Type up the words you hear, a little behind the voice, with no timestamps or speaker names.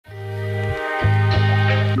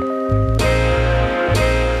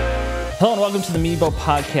Hello and welcome to the Meebo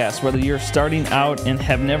Podcast. Whether you're starting out and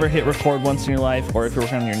have never hit record once in your life, or if you're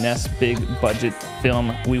working on your next big budget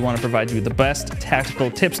film, we want to provide you with the best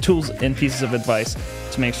tactical tips, tools, and pieces of advice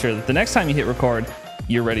to make sure that the next time you hit record,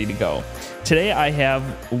 you're ready to go. Today I have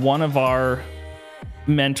one of our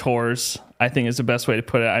mentors, I think is the best way to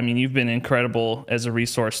put it. I mean, you've been incredible as a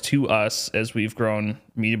resource to us as we've grown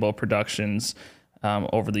Meebo Productions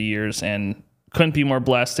over the years, and couldn't be more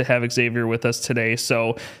blessed to have Xavier with us today.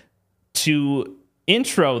 So to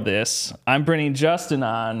intro this, I'm bringing Justin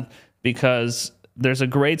on because there's a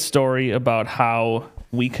great story about how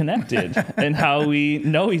we connected and how we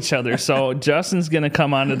know each other. So Justin's going to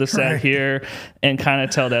come onto the set here and kind of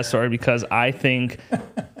tell that story, because I think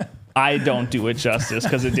I don't do it justice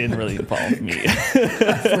because it didn't really involve me.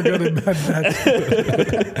 I forgot about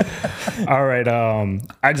that. All right.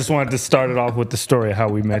 I just wanted to start it off with the story of how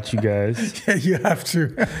we met you guys. Yeah, you have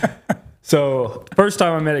to. So first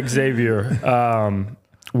time I met Xavier,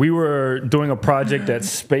 we were doing a project at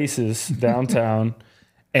Spaces downtown,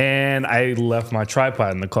 and I left my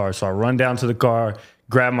tripod in the car. So I run down to the car,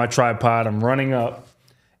 grab my tripod, I'm running up,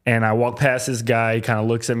 and I walk past this guy. He kind of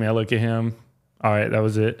looks at me. I look at him. All right, that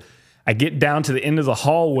was it. I get down to the end of the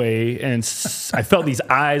hallway, and I felt these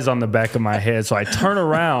eyes on the back of my head. So I turn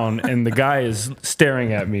around, and the guy is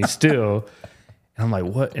staring at me still. And I'm like,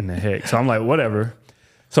 what in the heck? So I'm like, whatever.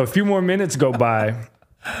 So a few more minutes go by.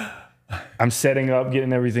 I'm setting up,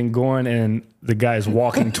 getting everything going, and the guy is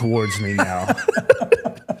walking towards me now.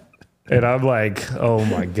 And I'm like, oh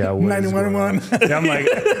my God, what is going on?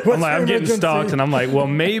 I'm getting stalked, and I'm like, well,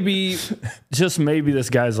 maybe, just maybe this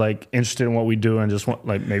guy's like interested in what we do and just want,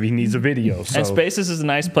 like, maybe he needs a video. So. And Spaces is a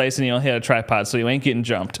nice place, and you don't hit a tripod, so you ain't getting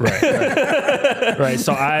jumped. Right.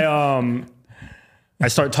 So I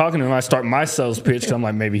start talking to him. I start my sales pitch. I'm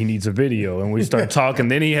like, maybe he needs a video, and we start talking.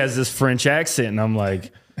 Then he has this French accent, and I'm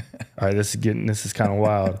like, all right, this is kind of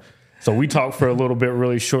wild. So we talked for a little bit,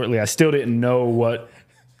 really shortly. I still didn't know what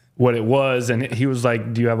it was, and he was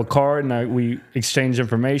like, do you have a card? And we exchanged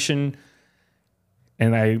information,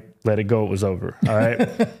 and I let it go. It was over. All right.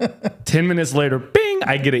 10 minutes later, bing,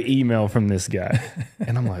 I get an email from this guy,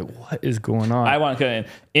 and I'm like, what is going on? I want to go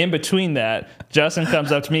in between that. Justin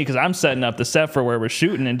comes up to me because I'm setting up the set for where we're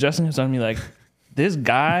shooting, and Justin comes up to me like, this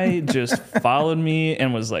guy just followed me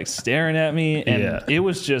and was like staring at me, and it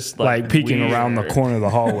was just like peeking weird. Around the corner of the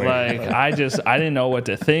hallway. I didn't know what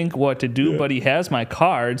to think, what to do, but he has my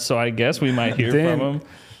card, so I guess we might hear from him.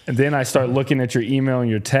 And then I start looking at your email and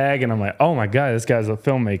your tag, and I'm like, oh my God, this guy's a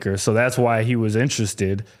filmmaker. So that's why he was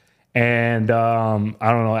interested. And I don't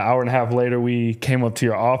know, an hour and a half later, we came up to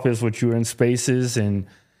your office, which you were in Spaces, and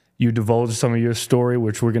you divulged some of your story,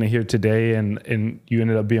 which we're going to hear today. And you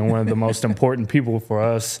ended up being one of the most important people for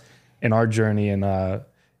us in our journey. And it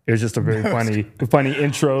was just a very funny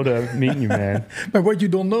intro to meeting you, man. But what you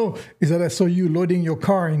don't know is that I saw you loading your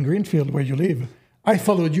car in Greenfield, where you live. I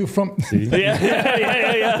followed you from... Yeah.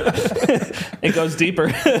 It goes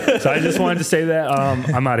deeper. So I just wanted to say that.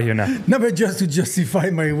 I'm out of here now. No, but just to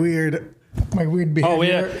justify my weird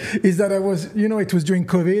behavior, is that I was, it was during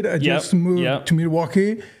COVID. I just moved to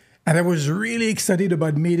Milwaukee, and I was really excited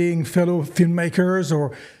about meeting fellow filmmakers.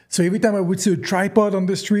 So every time I would see a tripod on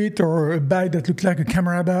the street or a bag that looked like a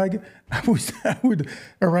camera bag, I would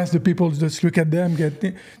harass the people, just look at them.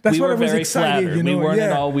 That's what I was excited. Flattered. We weren't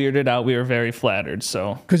at all weirded out. We were very flattered.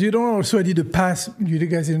 So because also I did a pass. You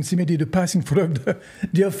guys didn't see me. I did a pass in front of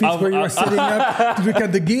the office where you were setting up to look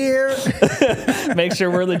at the gear. Make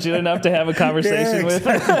sure we're legit enough to have a conversation with.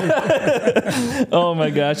 Oh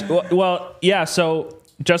my gosh. Well, yeah. So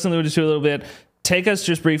Justin alluded to a little bit. Take us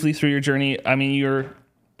just briefly through your journey. I mean,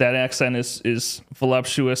 that accent is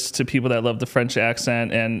voluptuous to people that love the French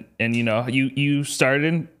accent, and you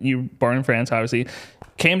were born in France, obviously,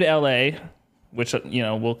 came to LA, which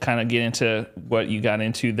we'll kind of get into what you got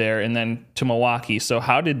into there, and then to Milwaukee. So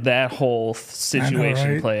how did that whole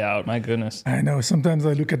situation play out? My goodness. I know. Sometimes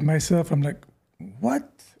I look at myself, I'm like, what?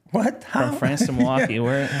 How? From France to Milwaukee,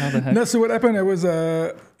 how the heck? No, so what happened?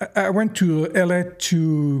 I went to LA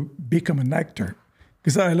to become an actor,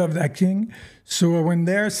 because I loved acting. So I went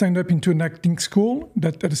there, signed up into an acting school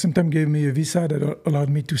that at the same time gave me a visa that allowed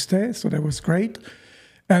me to stay. So that was great.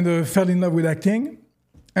 And fell in love with acting.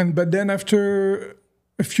 But then after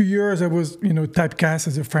a few years, I was, typecast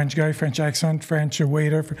as a French guy, French accent, French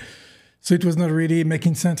waiter. So it was not really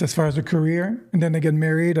making sense as far as a career. And then I got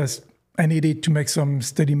married as I needed to make some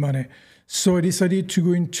steady money. So I decided to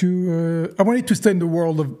go into, I wanted to stay in the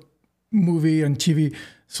world of movie and TV.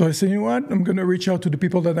 So I said, you know what, I'm going to reach out to the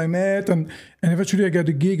people that I met. And eventually I got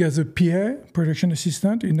a gig as a PA, production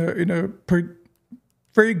assistant, in a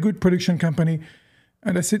very good production company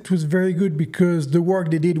And I said it was very good because the work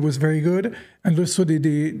they did was very good. And also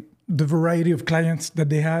the variety of clients that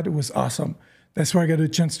they had was awesome. That's why I got a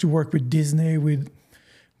chance to work with Disney,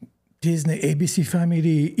 ABC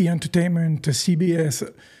Family, E! Entertainment,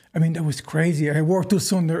 CBS. I mean, that was crazy. I worked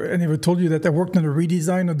also on I never told you that I worked on the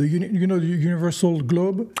redesign of the Universal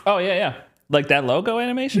Globe. Oh, yeah. Like that logo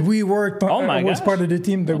animation? We worked on, I was part of the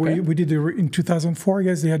team that Okay. we did in 2004.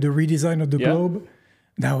 Yes, they had the redesign of the Globe.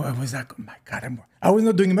 Now I was like, oh my God, I was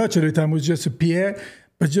not doing much at the time. I was just a PA,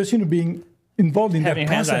 but just, being involved in Having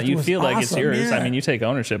that hands process on it, you was feel like it's awesome. yours. Yeah. I mean, you take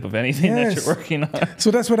ownership of anything that Yes. you're working on.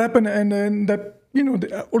 So that's what happened. And then that,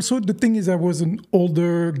 also the thing is I was an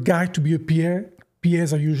older guy to be a PA.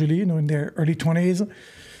 PAs are usually, in their early 20s. And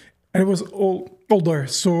I was older.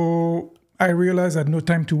 So I realized I had no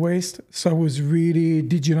time to waste. So I was really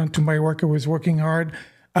vigilant to my work. I was working hard.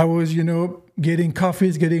 I was, getting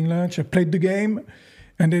coffees, getting lunch. I played the game.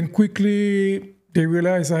 And then quickly they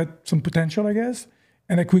realized I had some potential, I guess.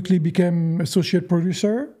 And I quickly became associate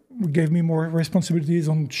producer. It gave me more responsibilities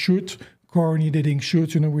on shoot, coordinating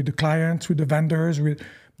shoots, with the clients, with the vendors, with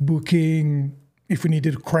booking. If we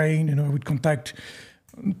needed a crane, I would contact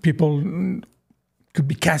people. Could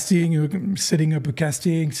be casting, setting up a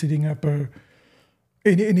casting, setting up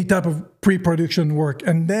any type of pre-production work.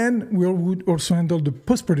 And then we would also handle the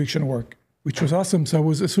post-production work, which was awesome. So I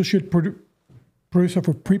was associate producer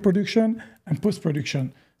for pre-production and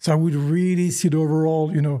post-production. So I would really see the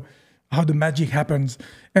overall, how the magic happens.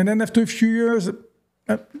 And then after a few years,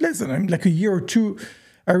 less than like a year or two,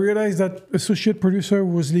 I realized that associate producer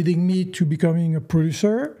was leading me to becoming a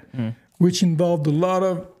producer, which involved a lot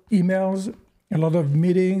of emails, a lot of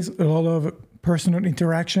meetings, a lot of personal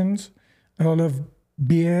interactions, a lot of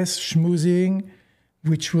BS, schmoozing,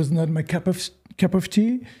 which was not my cup of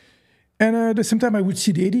tea. And at the same time, I would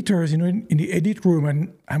see the editors, in the edit room,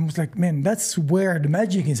 and I was like, man, that's where the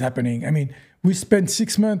magic is happening. I mean, we spent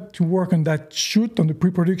 6 months to work on that shoot, on the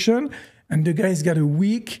pre-production, and the guys got a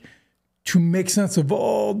week to make sense of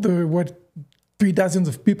all what 3 dozens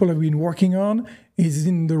of people have been working on. He's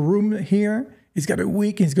in the room here. He's got a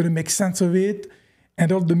week. He's going to make sense of it.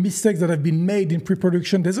 And all the mistakes that have been made in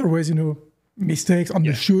pre-production, there's always, mistakes on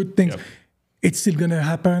the shoot, things. Yep. It's still going to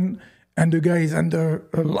happen. And the guy is under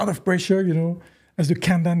a lot of pressure, as the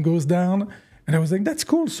countdown goes down. And I was like, that's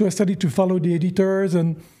cool. So I started to follow the editors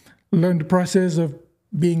and learn the process of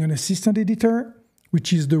being an assistant editor,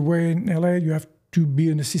 which is the way in LA you have to be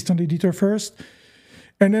an assistant editor first.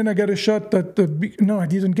 And then I got a shot I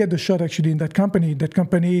didn't get the shot actually in that company. That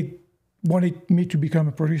company wanted me to become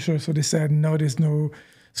a producer. So they said, no, there's no.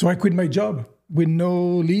 So I quit my job with no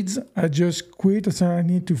leads. I just quit. I said, I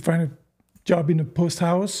need to find a job in a post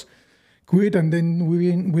house. Quit. And then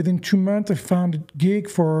within 2 months, I found a gig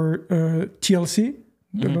for TLC,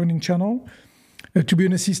 the Learning Channel, to be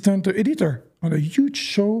an assistant editor on a huge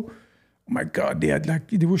show. Oh my God,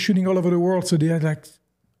 they were shooting all over the world. So they had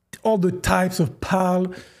all the types of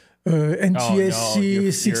PAL,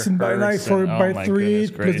 NTSC, 16 by 9, 4 by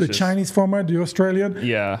 3, plus the Chinese format, the Australian.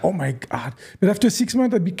 Yeah. Oh my God. But after 6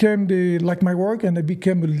 months, I became my work, and I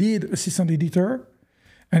became a lead assistant editor.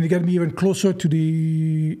 And it got me even closer to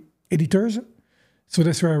the editors. So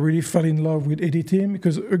that's where I really fell in love with editing,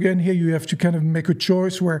 because again, here you have to kind of make a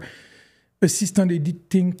choice where assistant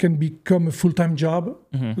editing can become a full-time job.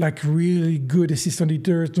 Like really good assistant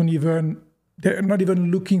editors they're not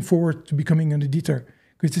even looking forward to becoming an editor,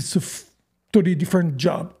 because it's a totally different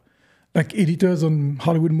job. Like editors on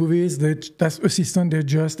Hollywood movies, that's assistant,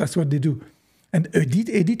 that's what they do. And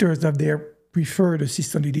editors have their preferred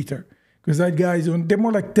assistant editor, because that guys, they're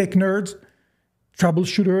more like tech nerds,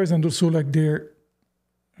 troubleshooters, and also like they're,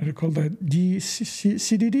 how do you call that,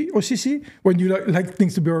 CDD, OCC, when you like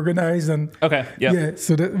things to be organized. And okay, yeah.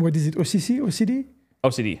 So what is it, OCC, OCD?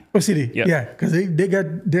 OCD, yep. Yeah, because they got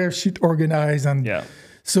their shit organized. And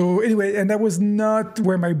so anyway, and that was not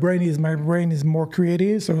where my brain is. My brain is more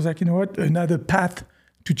creative. So I was like, you know what, another path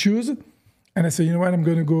to choose. And I said, you know what, I'm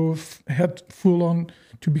going to go head full on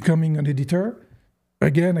to becoming an editor.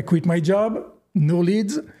 Again, I quit my job, no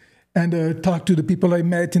leads, and talked to the people I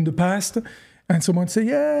met in the past. And someone said,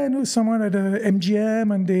 yeah, I know someone at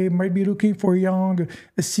MGM, and they might be looking for a young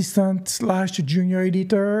assistant / junior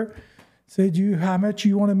editor. Said, how much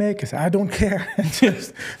you want to make? I said, I don't care.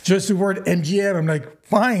 just the word MGM. I'm like,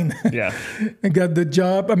 fine. Yeah. I got the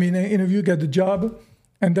job. I interview, got the job.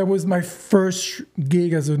 And that was my first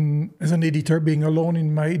gig as an editor, being alone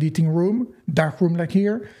in my editing room, dark room like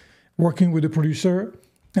here, working with the producer.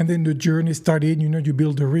 And then the journey started, you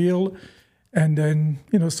build the reel. And then,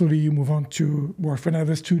 slowly you move on to work for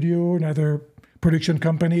another studio, another production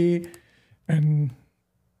company. And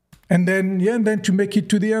And then to make it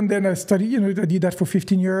to the end, then I studied, I did that for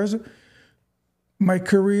 15 years. My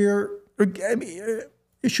career, I mean,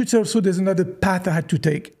 I should say also there's another path I had to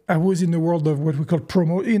take. I was in the world of what we call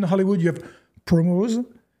promo. In Hollywood, you have promos,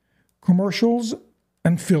 commercials,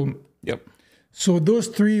 and film. Yep. So those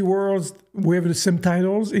three worlds, we have the same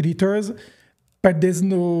titles, editors, but there's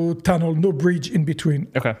no tunnel, no bridge in between.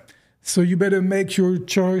 Okay. So you better make your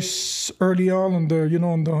choice early on the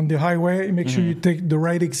on the highway. Make sure you take the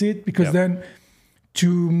right exit, because then to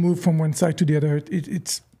move from one side to the other,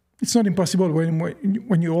 it's not impossible.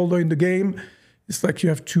 When you're older in the game, it's like you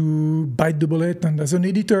have to bite the bullet. And as an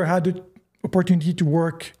editor, I had the opportunity to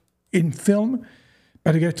work in film,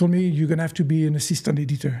 but the guy told me you're gonna have to be an assistant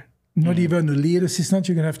editor, not even a lead assistant.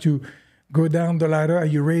 You're gonna have to go down the ladder. Are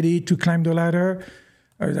you ready to climb the ladder?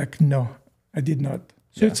 I was like, no, I did not.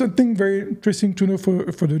 So it's something very interesting to know for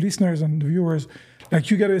the listeners and the viewers.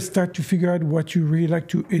 Like, you got to start to figure out what you really like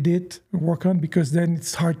to edit, work on, because then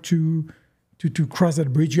it's hard to cross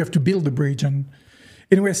that bridge. You have to build the bridge. And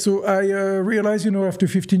anyway, so I realized, after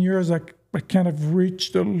 15 years, I kind of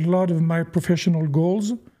reached a lot of my professional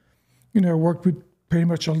goals. I worked with pretty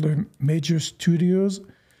much all the major studios.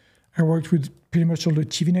 I worked with pretty much all the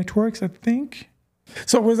TV networks, I think.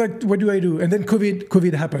 So I was like, what do I do? And then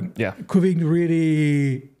COVID happened. Yeah. COVID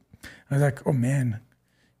really, I was like, oh man,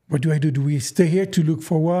 what do I do? Do we stay here to look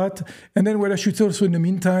for what? And then what I should say also, in the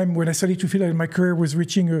meantime, when I started to feel like my career was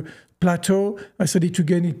reaching a plateau, I started to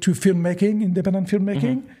get into filmmaking, independent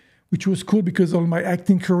filmmaking, which was cool because all my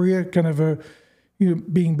acting career kind of,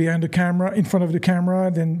 being behind the camera, in front of the camera,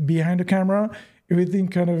 then behind the camera, everything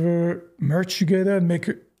kind of merged together and make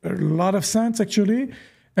a lot of sense, actually.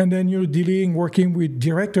 And then working with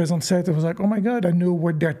directors on set, I was like, oh my God, I know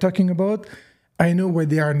what they're talking about. I know what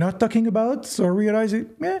they are not talking about. So I realized,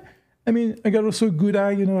 I got also a good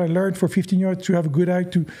eye. I learned for 15 years to have a good eye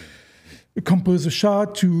to compose a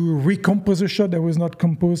shot, to recompose a shot that was not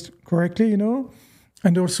composed correctly,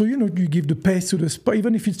 And also, you give the pace to the spot.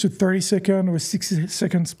 Even if it's a 30-second or a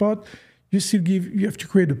 60-second spot, you have to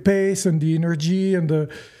create the pace and the energy and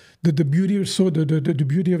the beauty, also the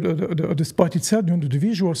beauty of the spot itself, the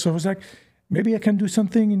visual. So I was like, maybe I can do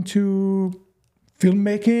something into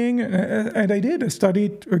filmmaking, and I did. I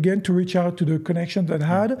started again to reach out to the connections that I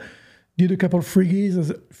had. Did a couple of free gigs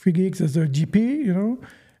as a GP,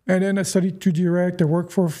 and then I started to direct. I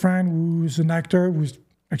worked for a friend who's an actor, who's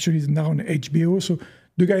actually is now on HBO. So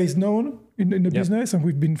the guy is known in the business, and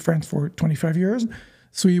we've been friends for 25 years.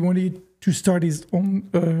 So he wanted to start his own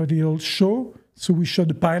little show. So we shot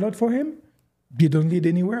the pilot for him. Didn't lead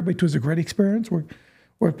anywhere, but it was a great experience.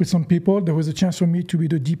 Worked with some people. There was a chance for me to be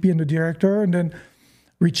the DP and the director, and then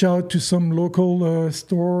reach out to some local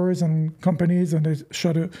stores and companies, and I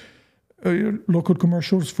shot a local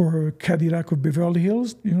commercials for Cadillac of Beverly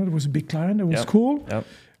Hills. It was a big client. It was cool. Yep.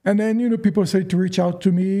 And then, people started to reach out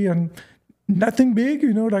to me, and nothing big,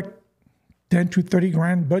 like 10 to 30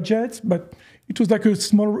 grand budgets, but it was like a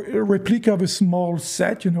small replica of a small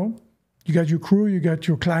set, You got your crew, you got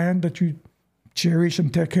your client that you cherish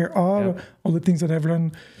and take care of, all the things that I've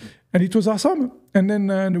learned. And it was awesome. And then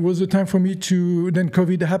there was a time for me then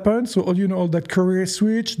COVID happened. So, all that career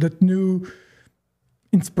switch, that new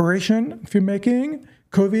inspiration, filmmaking,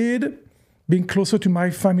 COVID, being closer to my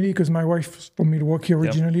family, because my wife's from Milwaukee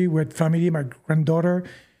originally. We had family, my granddaughter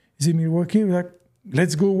is in Milwaukee. We're like,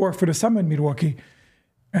 let's go work for the summer in Milwaukee.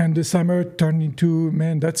 And the summer turned into,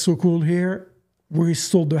 man, that's so cool here. We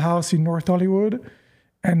sold the house in North Hollywood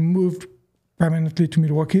and moved permanently to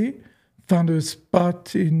Milwaukee. Found a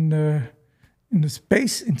spot in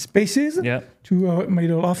Spaces to my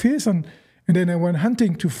little office, and then I went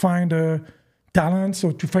hunting to find talents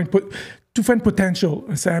or to find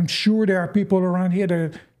potential. So I'm sure there are people around here. There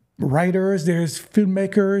are writers, there's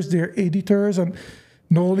filmmakers, there are editors, and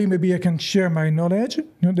not only maybe I can share my knowledge,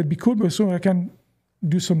 that'd be cool, but so I can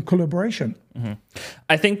do some collaboration. Mm-hmm.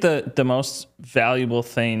 I think the most valuable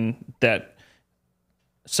thing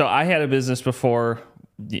so I had a business before,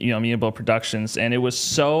 Meanable Productions, and it was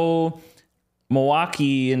so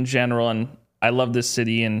Milwaukee in general, and I love this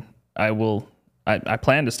city, and I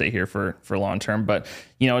plan to stay here for long term, but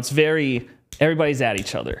it's everybody's at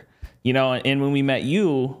each other, and when we met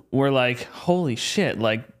you, we're like, holy shit,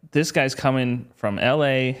 like this guy's coming from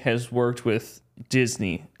LA, has worked with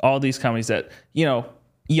Disney, all these companies that,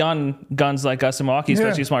 young guns like us in Milwaukee,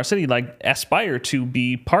 especially a smart city, like aspire to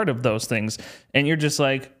be part of those things. And you're just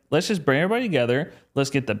like, let's just bring everybody together. Let's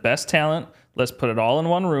get the best talent. Let's put it all in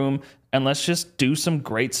one room and let's just do some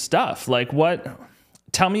great stuff. Like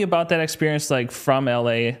tell me about that experience, like from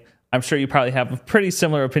LA I'm sure you probably have a pretty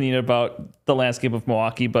similar opinion about the landscape of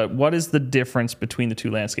Milwaukee, but what is the difference between the two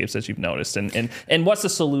landscapes that you've noticed, and what's the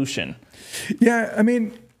solution? Yeah, I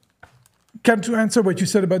mean, come to answer what you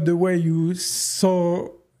said about the way you saw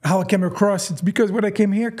how I came across, it's because when I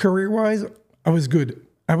came here, career-wise, I was good.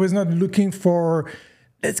 I was not looking for,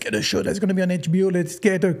 let's get a show that's going to be on HBO, let's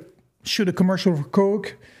shoot a commercial for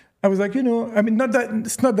Coke. I was like, I mean,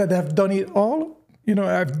 it's not that I've done it all.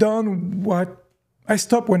 I've done what I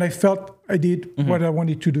stopped when I felt I did what I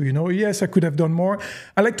wanted to do. Yes, I could have done more.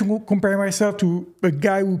 I like to compare myself to a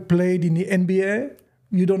guy who played in the NBA.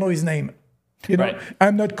 You don't know his name. Right.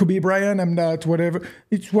 I'm not Kobe Bryant. I'm not whatever.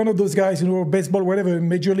 It's one of those guys, baseball, whatever,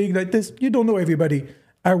 major league like this. You don't know everybody.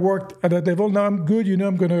 I worked at that level. Now I'm good.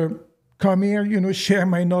 I'm going to come here, share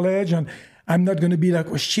my knowledge. And I'm not going to be like,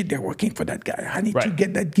 oh, shit, they're working for that guy. I need to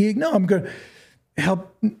get that gig. No, I'm going to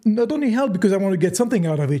help, not only help because I want to get something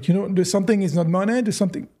out of it. The something is not money. There's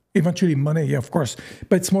something, eventually money, yeah, of course.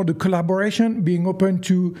 But it's more the collaboration, being open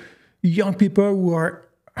to young people who are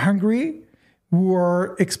hungry, who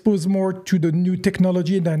are exposed more to the new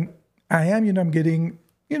technology than I am. I'm getting,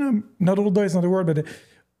 not older is not the word, but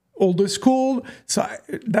older school. So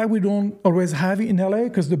that we don't always have in LA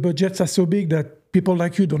because the budgets are so big that people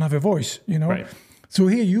like you don't have a voice, Right. So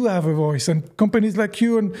here you have a voice, and companies like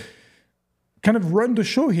you and kind of run the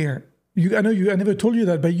show here. I never told you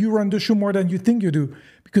that, but you run the show more than you think you do,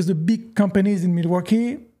 because the big companies in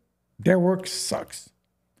Milwaukee, their work sucks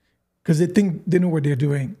because they think they know what they're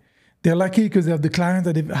doing. They're lucky because they have the clients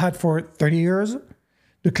that they've had for 30 years.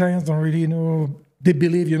 The clients don't really know. They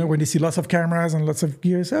believe, when they see lots of cameras and lots of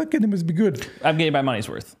gear, say, okay, they must be good. I'm getting my money's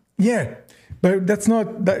worth. Yeah, but that's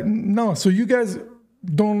not that. No, so you guys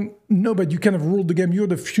don't know, but you kind of rule the game. You're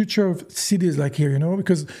the future of cities like here,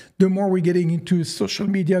 because the more we're getting into social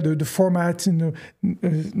media, the formats in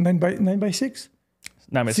 9x6?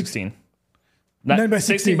 9x16. 9x16,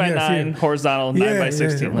 60 by 9, yeah. Horizontal,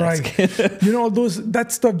 9x16. Right. All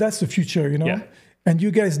that stuff, that's the future, Yeah. And you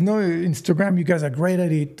guys know Instagram, you guys are great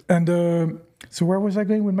at it. And so where was I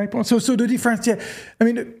going with my point? So the difference, yeah. I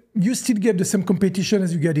mean, you still get the same competition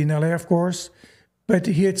as you get in LA, of course, but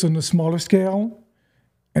here it's on a smaller scale.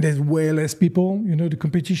 And there's way less people, the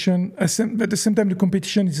competition. At the same time, the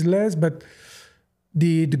competition is less, but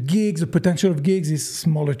the gigs, the potential of gigs is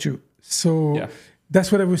smaller too. So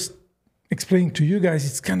that's what I was explaining to you guys.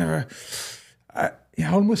 It's kind of, I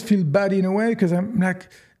almost feel bad in a way because I'm like,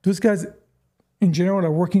 those guys in general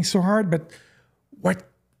are working so hard, but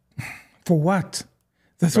for what?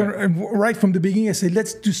 That's right from the beginning, I said,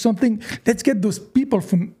 let's do something. Let's get those people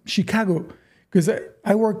from Chicago. Because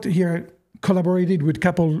I worked here, collaborated with a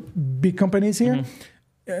couple big companies here,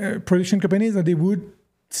 production companies, and they would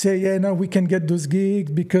say, yeah, no, we can get those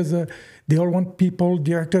gigs because they all want people,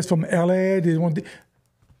 directors from LA. They want.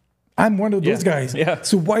 I'm one of those guys. Yeah.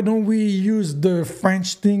 So why don't we use the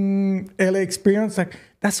French thing, LA experience? Like,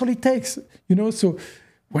 that's all it takes, So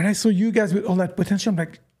when I saw you guys with all that potential, I'm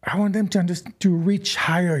like, I want them to reach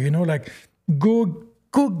higher, like go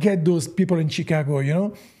get those people in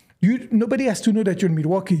Chicago, Nobody has to know that you're in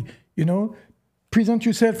Milwaukee, Present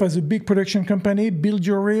yourself as a big production company, build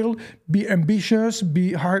your reel, be ambitious,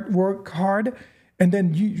 work hard, and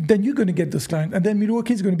then you're going to get those clients. And then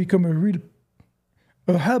Milwaukee is going to become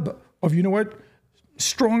a hub of,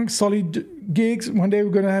 strong, solid gigs. One day we're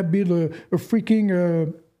going to build a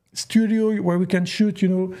freaking studio where we can shoot,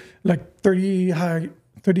 like 30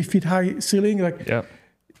 feet high ceiling.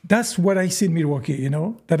 That's what I see in Milwaukee,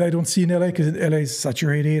 that I don't see in LA because LA is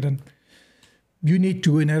saturated and you need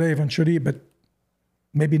to in LA eventually, but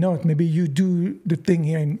maybe not. Maybe you do the thing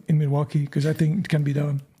here in Milwaukee because I think it can be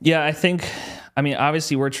done. Yeah,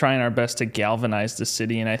 obviously we're trying our best to galvanize the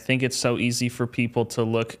city, and I think it's so easy for people to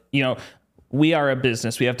look, we are a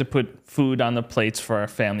business. We have to put food on the plates for our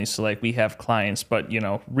families. So we have clients, but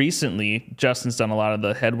recently Justin's done a lot of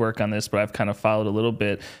the head work on this, but I've kind of followed a little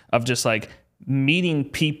bit of just meeting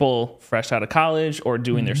people fresh out of college or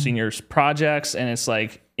doing their seniors projects. And it's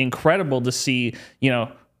incredible to see,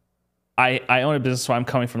 I own a business, so I'm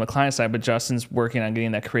coming from the client side, but Justin's working on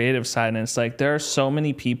getting that creative side. And it's there are so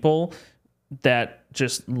many people that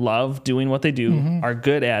just love doing what they do, are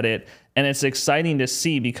good at it. And it's exciting to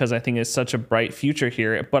see because I think it's such a bright future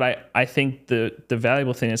here. But I think the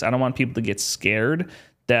valuable thing is I don't want people to get scared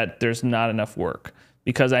that there's not enough work,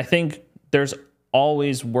 because I think there's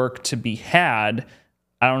always work to be had.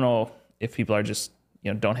 I don't know if people are just,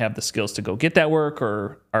 don't have the skills to go get that work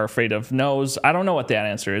or are afraid of no's. I don't know what that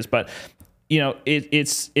answer is, but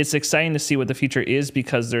it's exciting to see what the future is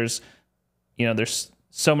because there's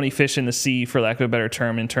so many fish in the sea, for lack of a better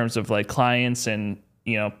term, in terms of clients and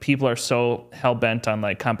you know, people are so hell bent on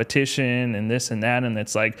like competition and this and that. And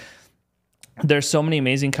it's like, there's so many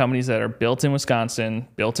amazing companies that are built in Wisconsin,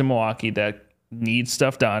 built in Milwaukee that need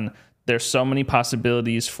stuff done. There's so many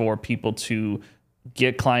possibilities for people to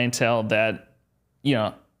get clientele that, you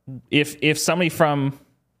know, if somebody from,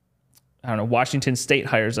 I don't know, Washington State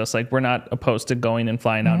hires us, like, we're not opposed to going and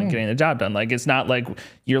flying out and getting the job done. Like, it's not like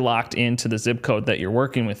you're locked into the zip code that you're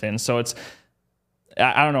working within. So it's,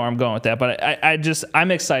 I don't know where I'm going with that, but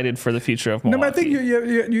I'm excited for the future of Milwaukee. No, but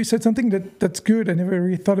I think you said something that's good. I never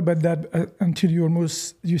really thought about that until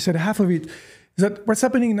you said half of it. Is that what's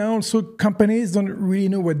happening now? Also, companies don't really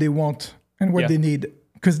know what they want and what they need,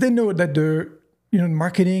 because they know that the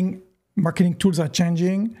marketing tools are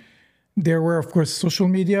changing. There were, of course, social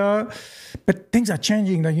media, but things are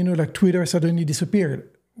changing. Like Twitter suddenly disappeared.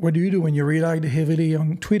 What do you do when you rely heavily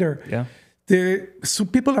on Twitter? Yeah. So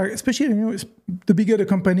people are, especially, the bigger the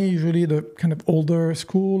company, usually the kind of older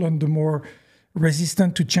school and the more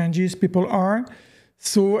resistant to changes people are.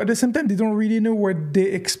 So at the same time, they don't really know what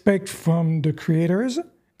they expect from the creators.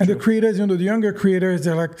 And the creators, the younger creators,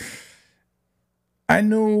 they're like, I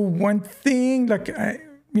know one thing,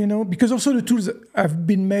 because also the tools have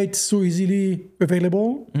been made so easily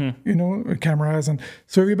available, cameras. And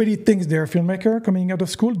so everybody thinks they're a filmmaker coming out of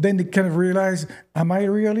school. Then they kind of realize, am I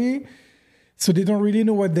really? So they don't really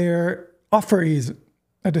know what their offer is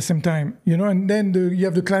at the same time, and then you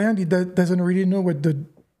have the client that doesn't really know what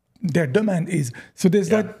their demand is. So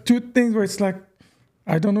there's like two things where it's like,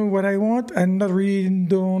 I don't know what I want. I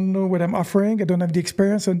don't know what I'm offering. I don't have the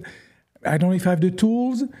experience, and I don't know if I have the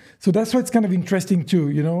tools. So that's what's kind of interesting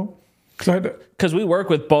too, Because we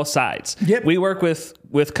work with both sides. Yep. We work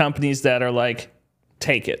with companies that are like,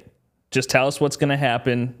 take it. Just tell us what's going to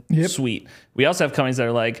happen. Yep. Sweet. We also have companies that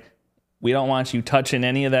are like, we don't want you touching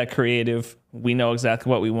any of that creative. We know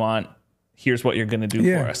exactly what we want. Here's what you're going to do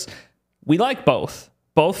for us. We like both.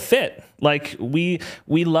 Both fit. Like, we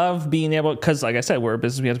love being able, because like I said, we're a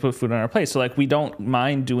business, we have to put food on our plate. So like, we don't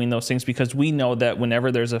mind doing those things because we know that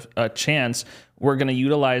whenever there's a chance, we're going to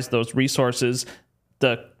utilize those resources,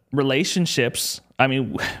 the relationships. I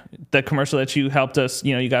mean, the commercial that you helped us,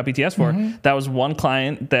 you got BTS for, that was one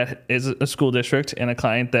client that is a school district and a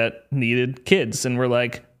client that needed kids. And we're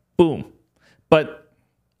like, boom. But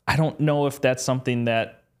I don't know if that's something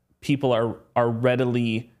that people are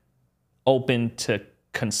readily open to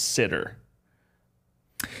consider.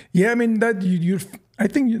 Yeah, I mean, that I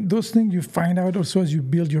think those things you find out also as you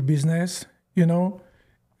build your business.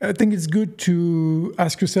 I think it's good to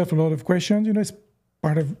ask yourself a lot of questions. It's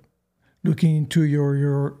part of looking into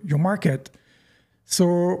your market.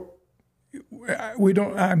 So I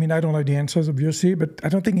don't have the answers, obviously, but I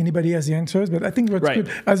don't think anybody has the answers. But I think what's good,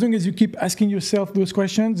 as long as you keep asking yourself those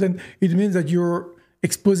questions, then it means that you're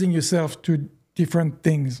exposing yourself to different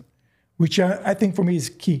things, which I think for me is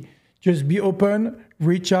key. Just be open,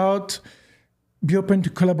 reach out, be open to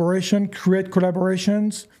collaboration, create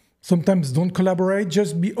collaborations. Sometimes don't collaborate,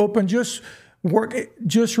 just be open, just work.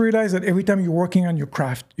 Just realize that every time you're working on your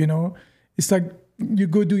craft, it's like you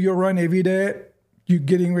go do your run every day. You're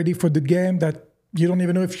getting ready for the game that you don't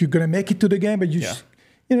even know if you're going to make it to the game, but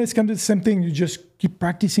it's kind of the same thing. You just keep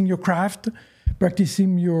practicing your craft,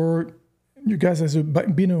 practicing you guys as a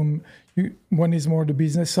binôme. One is more the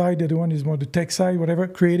business side, the other one is more the tech side, whatever,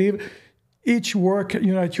 creative. Each work, at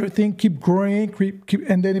your thing, keep growing,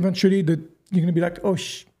 and then eventually you're going to be like, oh,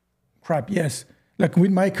 crap, yes. Like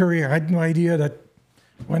with my career, I had no idea that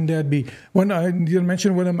one day when I didn't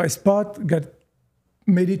mention one of my spots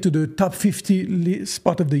made it to the top 50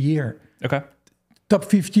 spot of the year. Okay. Top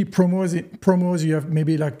 50 promos, you have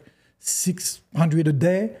maybe like 600 a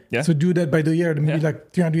day. Yeah. So do that by the year, maybe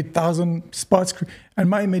like 300,000 spots. And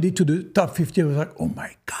mine made it to the top 50. I was like, oh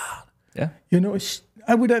my God. Yeah.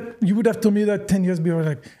 You would have told me that 10 years before,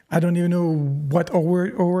 like, I don't even know what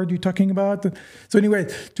word you're talking about. So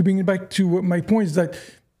anyway, to bring it back to my point is that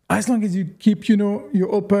as long as you keep,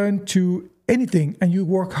 you're open to anything and you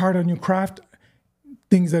work hard on your craft,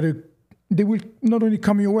 things they will not only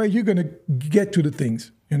come your way, you're going to get to the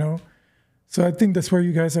things, So I think that's why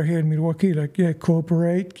you guys are here in Milwaukee. Like,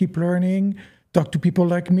 cooperate, keep learning, talk to people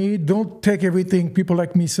like me. Don't take everything people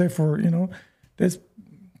like me say for, there's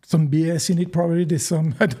some BS in it probably. There's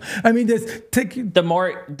some, the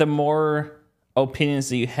more opinions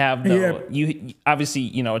that you have, though, you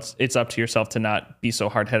obviously, it's up to yourself to not be so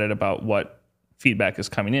hard-headed about what feedback is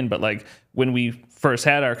coming in. But like when we first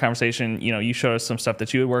had our conversation, you showed us some stuff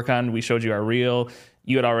that you would work on. We showed you our reel.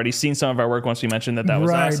 You had already seen some of our work once we mentioned that was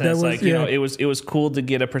us. And it's like, it was cool to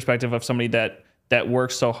get a perspective of somebody that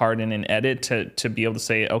works so hard in an edit to be able to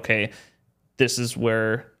say, okay, this is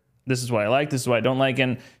where this is what I like, this is what I don't like.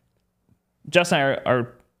 And Justin and I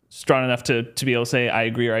are strong enough to be able to say I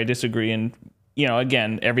agree or I disagree. And, you know,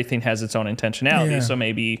 again, everything has its own intentionality. Yeah. So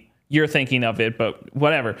maybe you're thinking of it, but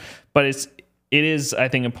whatever. But it is, I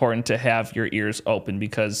think, important to have your ears open,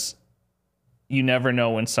 because you never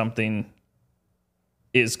know when something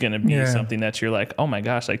is going to be something that you're like, oh my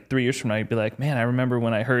gosh, like 3 years from now, you'd be like, man, I remember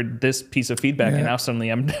when I heard this piece of feedback, and now suddenly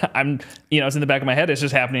I'm, you know, it's in the back of my head. It's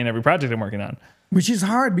just happening in every project I'm working on. Which is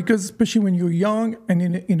hard, because especially when you're young and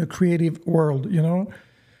in a creative world, you know,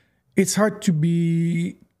 it's hard to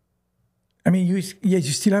be, I mean, you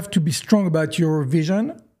still have to be strong about your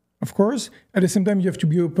vision, of course. At the same time, you have to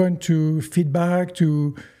be open to feedback,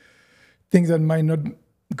 to things that might not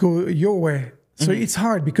go your way. So it's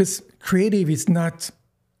hard, because creative is not,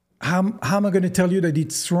 how am I going to tell you that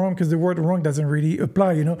it's wrong? Because the word wrong doesn't really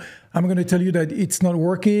apply, you know. I'm going to tell you that it's not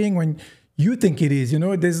working when you think it is, you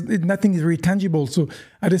know. Nothing is really tangible. So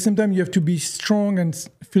at the same time, you have to be strong and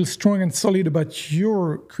feel strong and solid about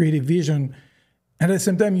your creative vision. And at the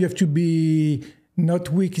same time, you have to be, not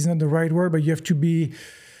weak is not the right word, but you have to be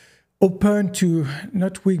open to,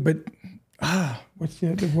 not weak, but what's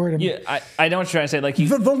the word? I know what you're trying to say. Like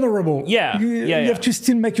vulnerable. Yeah. You have to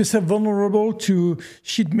still make yourself vulnerable to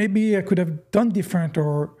shit. Maybe I could have done different,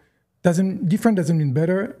 or different doesn't mean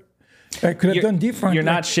better. I could have done different. You're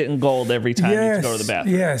not shitting gold every time you go to the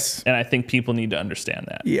bathroom. Yes. And I think people need to understand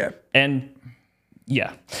that. Yeah. And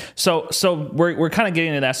so we're kind of getting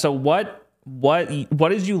into that. So what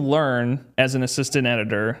did you learn as an assistant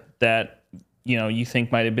editor that, you know, you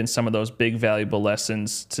think might have been some of those big valuable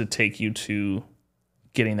lessons to take you to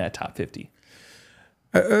getting that top 50?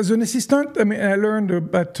 As an assistant, I mean, I learned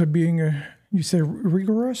about being, you say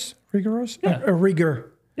rigorous? Yeah. A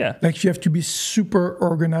rigor. Yeah. Like you have to be super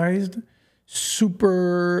organized,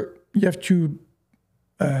 you have to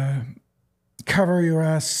cover your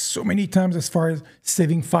ass so many times as far as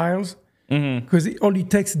saving files. Because it only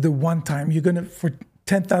takes the one time. You're going to, for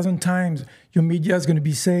 10,000 times, your media is going to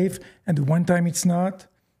be safe, and the one time it's not,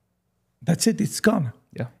 that's it, it's gone.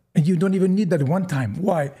 Yeah. And you don't even need that one time.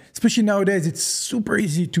 Why? Especially nowadays, it's super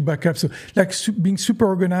easy to back up. So like being super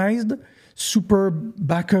organized, super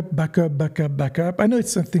backup. I know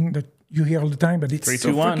it's something that you hear all the time, but it's 3, 2,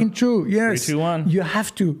 so 1. freaking true. Yes. 3, 2, 1. You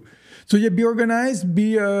have to. So yeah, be organized,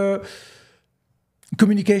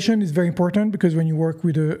 communication is very important, because when you work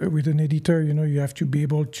with an editor, you know, you have to be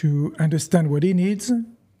able to understand what he needs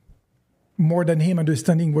more than him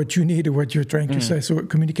understanding what you need or what you're trying to say. So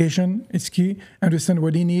communication is key. Understand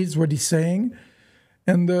what he needs, what he's saying,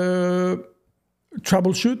 and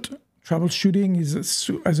troubleshooting is,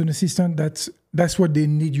 as an assistant, that's what they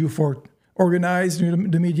need you for. Organize the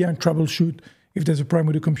media and troubleshoot. If there's a problem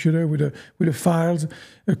with the computer, with the files,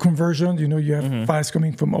 conversion, you know, you have files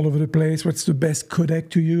coming from all over the place. What's the best codec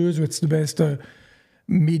to use? What's the best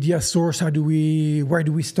media source? Where do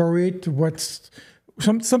we store it?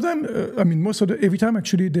 Sometimes, I mean, every time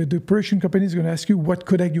actually, the production company is going to ask you, what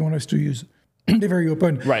codec do you want us to use? They're very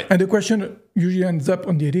open. Right. And the question usually ends up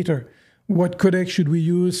on the editor. What codec should we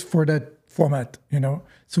use for that format, you know?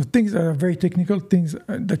 So things that are very technical, things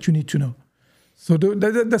that you need to know. So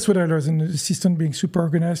that's what I learned in the assistant, being super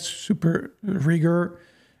organized, super rigor,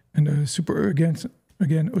 and super, again,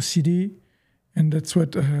 OCD. And that's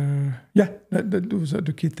what, those are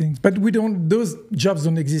the key things. But those jobs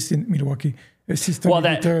don't exist in Milwaukee. Assistant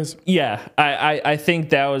editors. I think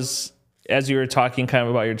that was, as you were talking kind of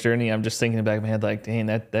about your journey, I'm just thinking in the back of my head, like, dang,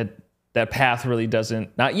 that path really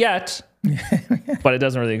doesn't, not yet, but it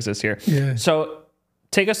doesn't really exist here. Yeah. So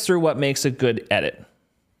take us through what makes a good edit.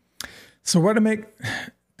 So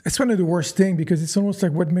it's one of the worst things, because it's almost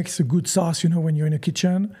like what makes a good sauce, you know, when you're in a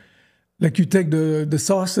kitchen. Like you take the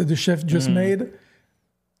sauce that the chef just made.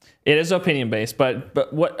 It is opinion based,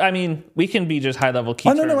 but what I mean, we can be just high level key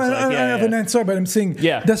terms. No, I have an answer, but I'm saying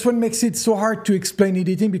that's what makes it so hard to explain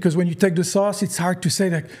editing, because when you take the sauce, it's hard to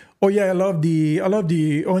say like, oh yeah, I love the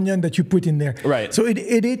onion that you put in there. Right. So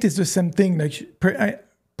edit is the same thing. Like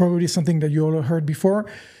probably something that you all heard before.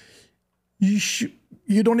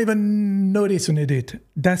 You don't even notice an edit.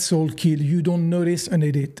 That's all kill. You don't notice an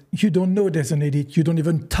edit. You don't know there's an edit. You don't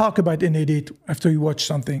even talk about an edit after you watch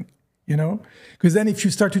something, you know? Because then if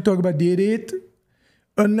you start to talk about the edit,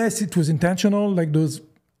 unless it was intentional, like those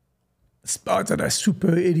spots that are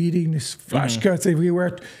super editing, these flash cuts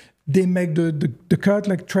everywhere, they make the cut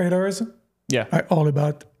like trailers. Yeah. Are all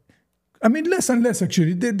about, I mean, less and less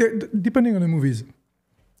actually, depending on the movies.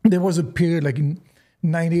 There was a period like in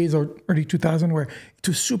 90s or early 2000 where it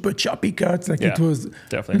was super choppy cuts, like it was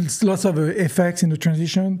definitely lots of effects in the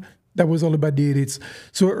transition. That was all about the edits.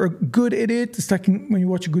 So a good edit is like when you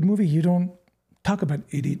watch a good movie, you don't talk about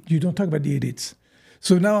edit. You don't talk about the edits.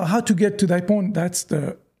 So now how to get to that point, that's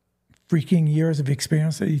the freaking years of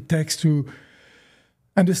experience that it takes to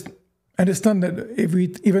understand that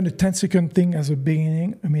even a 10-second thing has a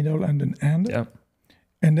beginning, a middle, and an end. Yeah.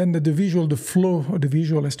 And then the flow of the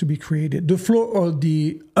visual has to be created. The flow or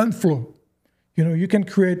the unflow. You can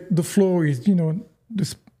create the flow is,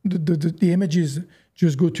 the images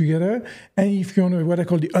just go together. And if you want what I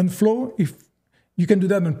call the unflow, if you can do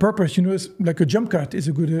that on purpose, it's like a jump cut is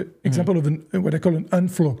a good example of what I call an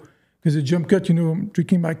unflow. Because a jump cut, I'm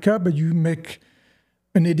drinking my cup, but you make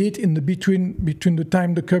an edit in the between the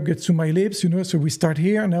time the cup gets to my lips, so we start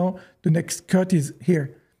here, now the next cut is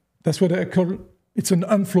here. That's what I call, it's an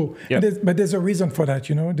unflow. Yep. But there's a reason for that,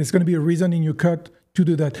 there's going to be a reason in your cut to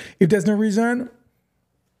do that. If there's no reason,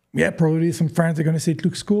 probably some friends are going to say it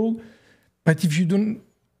looks cool, but if you don't,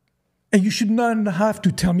 and you should not have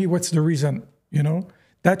to tell me what's the reason,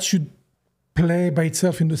 that should play by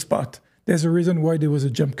itself in the spot. There's a reason why there was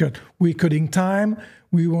a jump cut. We're cutting time.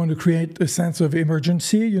 We want to create a sense of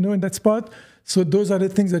emergency, in that spot. So those are the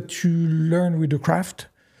things that you learn with the craft.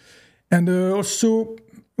 And also,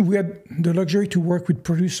 we had the luxury to work with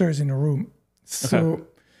producers in a room. So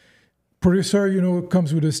producer,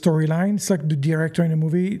 comes with a storyline. It's like the director in a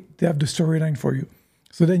movie. They have the storyline for you.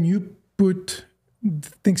 So then you put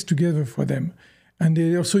things together for them. And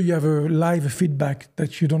you have a live feedback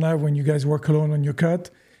that you don't have when you guys work alone on your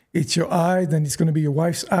cut. It's your eyes, then it's going to be your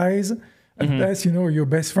wife's eyes, at best, your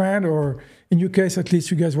best friend, or in your case, at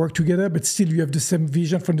least you guys work together, but still you have the same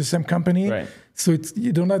vision from the same company. Right. So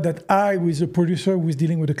you don't have that eye with the producer who's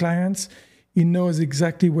dealing with the clients. He knows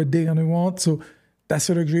exactly what they're going to want. So that's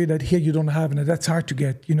a luxury that here you don't have, and that's hard to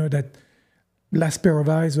get. That last pair of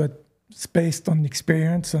eyes that's based on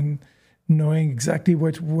experience and knowing exactly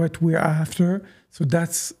what we're after. So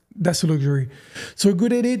that's a luxury. So a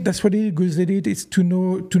good edit, that's what it is. Good edit is to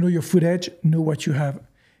know your footage, know what you have.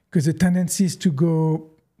 Because the tendency is to go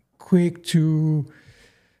quick to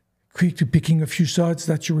picking a few shots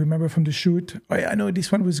that you remember from the shoot. Oh, yeah, I know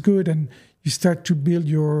this one was good. And you start to build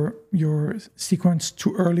your sequence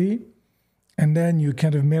too early. And then you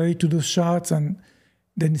kind of marry to those shots. And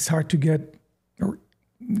then it's hard to get,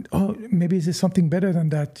 maybe there's something better than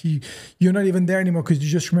that. You're not even there anymore because you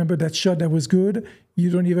just remember that shot that was good. You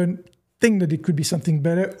don't even think that it could be something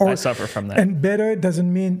better. I suffer from that. And better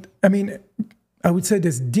doesn't mean, I would say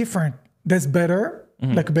there's better,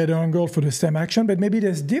 like a better angle for the same action, but maybe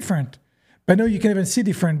there's different. But no, you can even see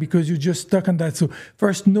different because you're just stuck on that. So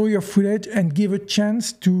first, know your footage and give a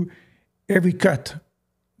chance to every cut.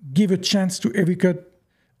 Give a chance to every cut,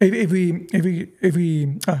 every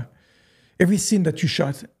scene that you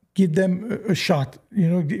shot. Give them a shot.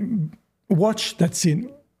 Watch that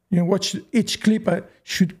scene. Watch each clip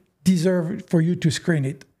should deserve for you to screen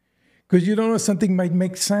it. Because you don't know, something might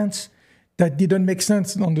make sense that didn't make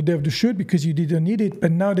sense on the day of the shoot because you didn't need it.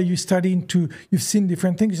 But now that you've seen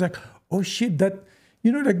different things, it's like, oh shit, that,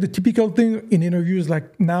 like the typical thing in interviews,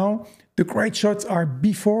 like now, the great shots are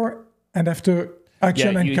before and after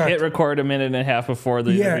action and cut. You hit record a minute and a half before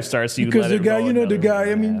the interview starts. So because the guy,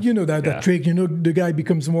 that trick, the guy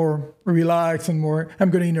becomes more relaxed and more, I'm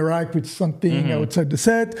going to interact with something outside the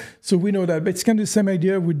set. So we know that. But it's kind of the same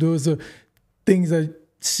idea with those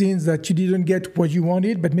scenes that you didn't get what you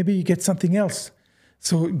wanted, but maybe you get something else.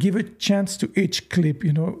 So give a chance to each clip,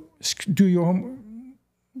 do your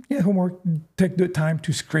homework, take the time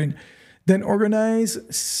to screen. Then organize,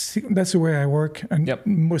 that's the way I work, and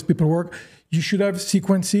most people work. You should have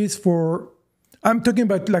sequences for, I'm talking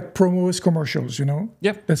about like promos, commercials,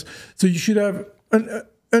 Yep. So you should have,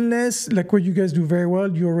 unless like what you guys do very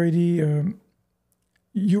well, you already,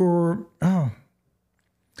 your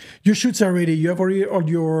shoots are ready. You have already all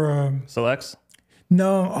your... Selects?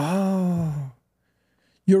 No.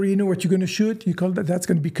 You already know what you're going to shoot. You call that's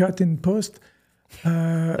going to be cut in post.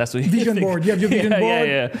 That's what you vision think. board. You have your vision board.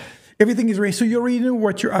 Yeah. Everything is ready. So you already know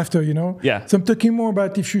what you're after, Yeah. So I'm talking more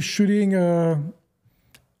about if you're shooting...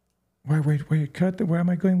 Wait, cut. Where am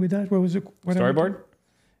I going with that? What was it? Storyboard?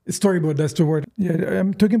 Storyboard, that's the word. Yeah,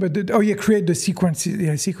 I'm talking about create the sequences.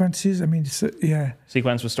 Yeah, sequences.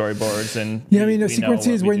 Sequence with storyboards and the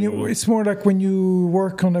sequences it's more like when you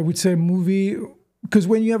work on, I would say, a movie. Because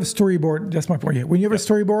when you have a storyboard, that's my point. Yeah, when you have a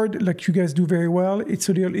storyboard, like you guys do very well, it's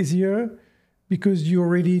a little easier because you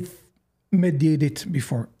already made the edit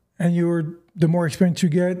before, and the more experience you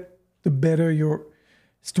get, the better your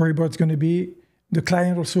storyboard's going to be. The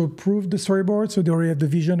client also approved the storyboard, so they already have the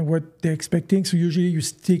vision of what they're expecting. So usually you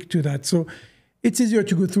stick to that. So it's easier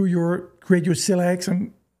to go through create your selects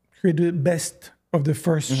and create the best of the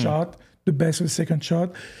first shot, the best of the second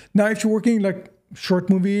shot. Now, if you're working like short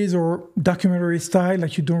movies or documentary style,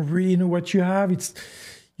 like you don't really know what you have.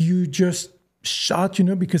 You just shot,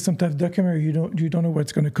 because sometimes documentary you don't know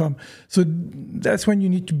what's going to come. So that's when you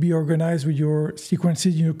need to be organized with your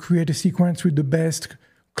sequences. Create a sequence with the best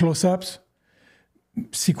close-ups,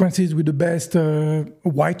 sequences with the best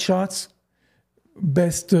wide shots,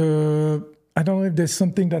 best. I don't know if there's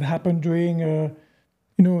something that happened during.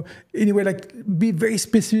 Anyway, like be very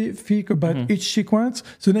specific about each sequence.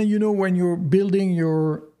 So then when you're building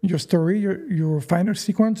your story, your final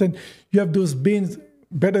sequence, and you have those bins.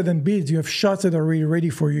 Better than beats, you have shots that are really ready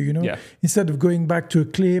for you, instead of going back to a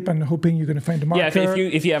clip and hoping you're going to find the marker. Yeah,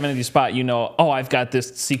 if you have an empty spot, I've got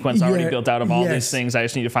this sequence already built out of all these things. I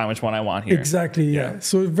just need to find which one I want here. Exactly, yeah.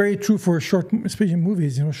 So very true for short, especially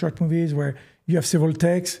movies, short movies where you have several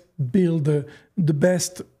takes, build the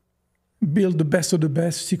best of the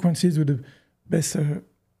best sequences with the best,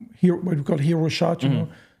 what we call hero shot,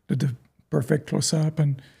 the perfect close-up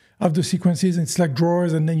and of the sequences. It's like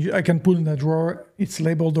drawers, and then I can pull in that drawer. It's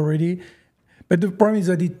labeled already. But the problem is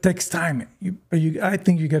that it takes time. I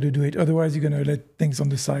think you got to do it. Otherwise, you're going to let things on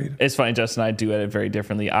the side. It's funny, Justin and I do edit very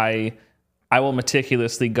differently. I will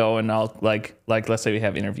meticulously go and I'll, like let's say we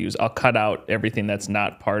have interviews, I'll cut out everything that's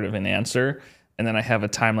not part of an answer. And then I have a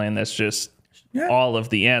timeline that's just all of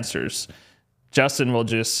the answers. Justin will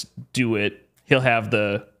just do it. He'll have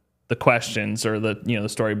the questions or the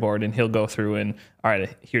storyboard, and he'll go through and all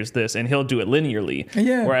right, here's this, and he'll do it linearly.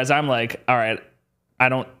 Yeah. Whereas I'm like, all right, I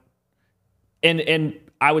don't, and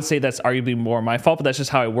I would say that's arguably more my fault, but that's just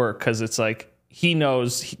how I work, because it's like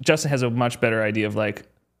Justin has a much better idea of like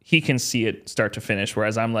he can see it start to finish,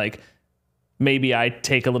 whereas I'm like, maybe I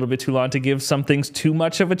take a little bit too long to give some things too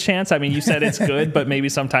much of a chance. I mean, you said it's good, but maybe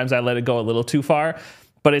sometimes I let it go a little too far.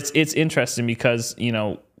 But it's interesting because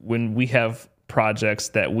when we have projects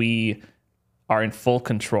that we are in full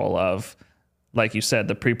control of, like you said,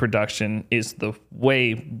 the pre-production is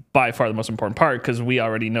by far the most important part, because we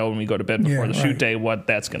already know when we go to bed before the shoot day what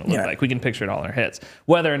that's going to look like. We can picture it all in our heads.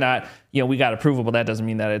 Whether or not we got approval, but that doesn't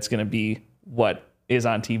mean that it's going to be what is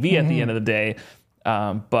on TV at the end of the day.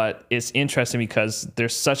 But it's interesting because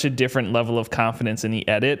there's such a different level of confidence in the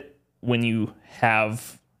edit when you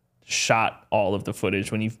have shot all of the footage,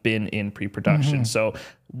 when you've been in pre-production. So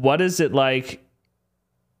what is it like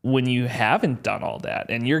when you haven't done all that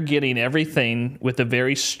and you're getting everything with a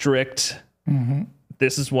very strict,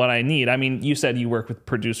 this is what I need? I mean, you said you work with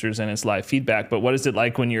producers and it's live feedback, but what is it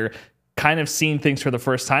like when you're kind of seeing things for the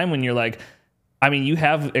first time, when you're like, I mean, you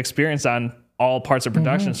have experience on all parts of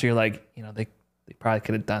production, so you're like, they probably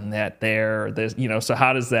could have done that there or this, so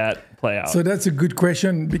how does that play out? So that's a good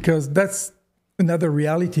question, because that's another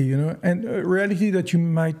reality, and a reality that you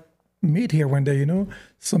might meet here one day.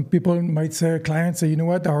 Some people might say, clients say, you know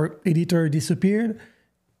what, our editor disappeared.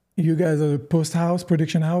 You guys are a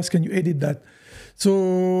production house. Can you edit that?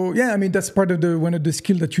 So yeah, I mean, that's part of one of the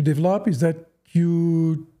skill that you develop, is that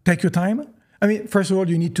you take your time. I mean, first of all,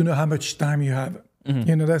 you need to know how much time you have.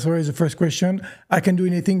 That's always the first question. I can do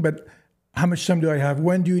anything, but how much time do I have?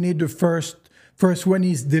 When do you need the first one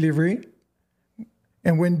is delivery?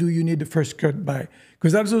 And when do you need the first cut by?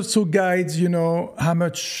 Because that also guides, how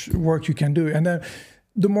much work you can do. And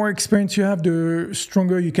the more experience you have, the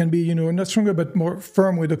stronger you can be, not stronger, but more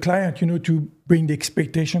firm with the client, to bring the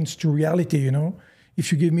expectations to reality,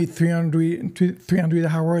 If you give me 300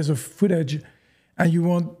 hours of footage and you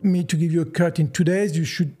want me to give you a cut in 2 days, you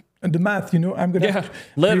should, and the math, I'm going to...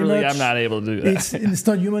 literally, I'm not able to do that. It's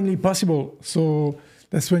not humanly possible. So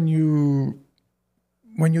that's when you're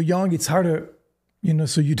young, it's harder.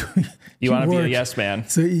 So you do. You want to be a yes man.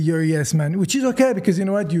 So you're a yes man, which is okay, because you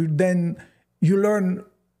know what? You learn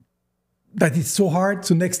that it's so hard.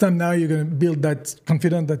 So next time, now you're going to build that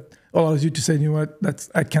confidence that allows you to say, you know what?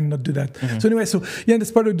 I cannot do that. So anyway,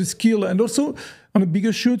 that's part of the skill. And also on the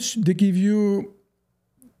bigger shoots, they give you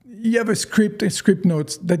have a script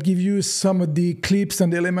notes that give you some of the clips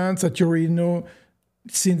and elements that you already know,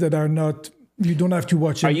 scenes that are not. You don't have to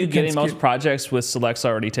watch it. Are you getting most projects with selects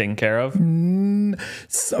already taken care of?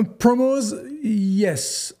 Some promos,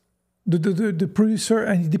 yes. The producer,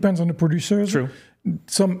 and it depends on the producers. True.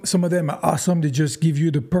 Some of them are awesome. They just give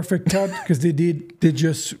you the perfect cut because they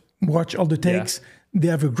just watch all the takes. Yeah. They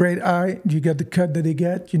have a great eye. You get the cut that they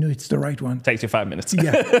get. It's the right one. Takes you 5 minutes.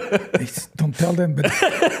 Yeah. Don't tell them. But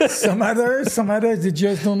some others, they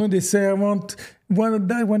just don't know. They say, I want when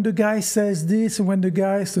the guy says this, so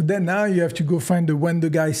then now you have to go find when the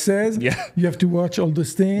guy says. Yeah. You have to watch all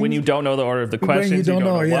those things. When you don't know the order of the questions, you don't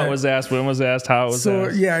know what was asked, when was asked, how it was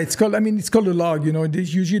asked. So yeah, it's called a log.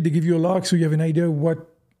 Usually they give you a log so you have an idea what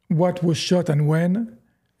was shot and when.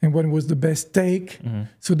 and when was the best take.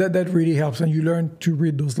 So that really helps, and you learn to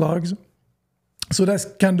read those logs. So that's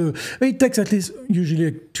kind of, it takes at least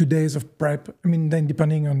usually like 2 days of prep. I mean, then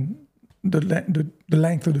depending on the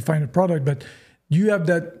length of the final product, but you have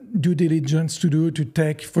that due diligence to do, to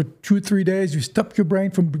take for 2-3 days. You stop your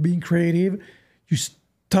brain from being creative. You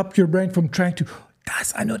stop your brain from trying to,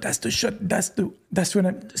 I know that's the shot. That's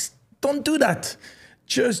when don't do that.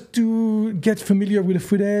 Just to get familiar with the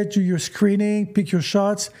footage, do your screening, pick your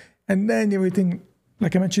shots, and then everything,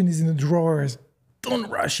 like I mentioned, is in the drawers. Don't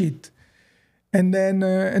rush it. And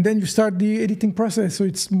then you start the editing process. So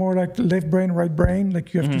it's more like left brain, right brain.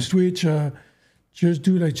 Like you have to switch,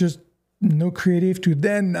 just no creative to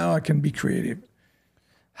then now I can be creative.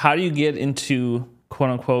 How do you get into quote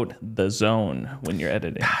unquote the zone when you're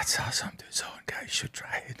editing? That's awesome. The zone, guys, you should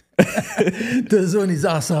try it. The zone is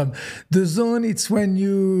awesome. The zone, it's when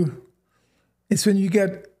you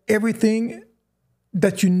get everything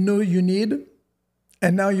that you know you need,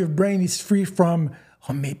 and now your brain is free from,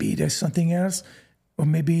 or maybe there's something else, or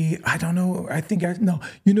maybe, I don't know,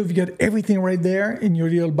 you get everything right there in your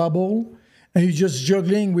little bubble, and you're just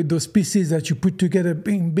juggling with those pieces that you put together,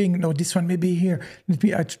 bing, no, this one may be here, let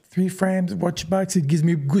me add 3 frames, watch backs, it gives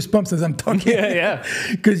me goosebumps as I'm talking. Yeah.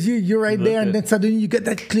 Because you're right there, and then suddenly you get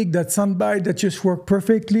that click, that soundbite that just worked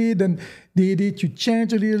perfectly, then the edit, you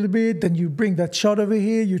change a little bit, then you bring that shot over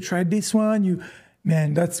here, you try this one,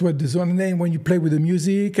 man, that's what the zone, and then when you play with the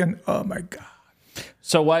music, and oh my God.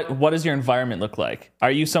 So what does your environment look like?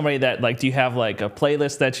 Are you somebody that, like, do you have like a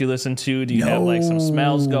playlist that you listen to? Do you have like some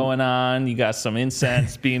smells going on? You got some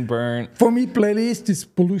incense being burnt? For me, playlist is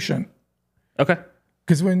pollution. Okay.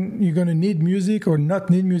 Because when you're going to need music or not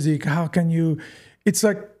need music, how can you, it's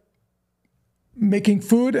like making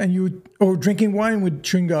food or drinking wine with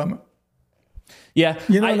chewing gum. Yeah.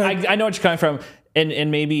 Like, I know what you're coming from.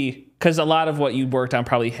 And maybe, because a lot of what you worked on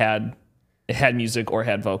probably had music or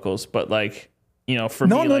had vocals, but like, for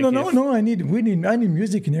me, I need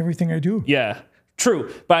music in everything I do. Yeah,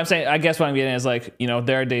 true. But I'm saying, I guess what I'm getting is like,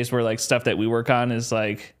 there are days where like stuff that we work on is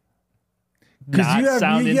like not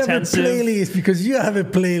sound intensive. Have a playlist because you have a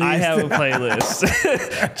playlist. I have a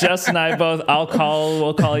playlist. Justin and I both.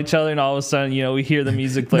 We'll call each other, and all of a sudden, we hear the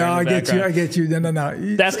music playing. No, I get you. No.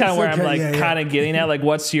 That's kind of where I'm like kind of getting at. Like,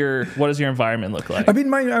 what does your environment look like? I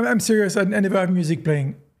mean, I'm serious. I never have music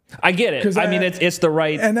playing. I get it. I mean, it's the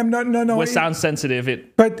right. And I'm not. No. With sound sensitive,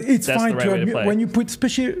 but it's that's fine the right to when you put,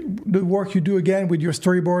 especially the work you do again with your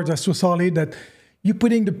storyboards are so solid that you're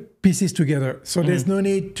putting the pieces together. So there's no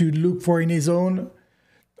need to look for any zone.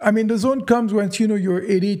 I mean, the zone comes once your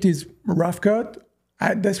edit is rough cut.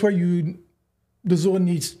 That's why the zone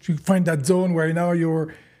needs to find that zone where now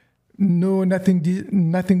you're nothing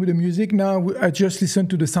with the music. Now I just listen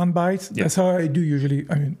to the sound bites. Yep. That's how I do usually.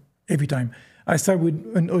 I mean, every time. I start with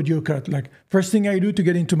an audio cut. Like, first thing I do to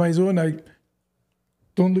get into my zone, I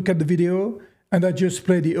don't look at the video, and I just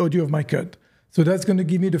play the audio of my cut. So that's going to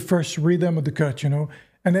give me the first rhythm of the cut, And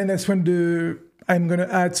then that's when I'm going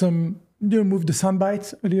to add some, move the sound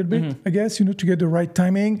bites a little bit, I guess, to get the right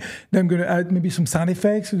timing. Then I'm going to add maybe some sound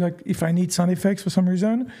effects, like if I need sound effects for some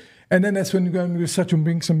reason. And then that's when I'm going to start to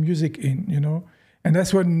bring some music in, And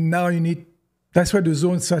that's when now you need. That's where the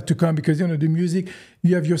zones start to come, because the music,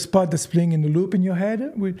 you have your spot that's playing in the loop in your head,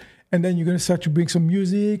 and then you're going to start to bring some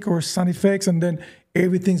music or sound effects, and then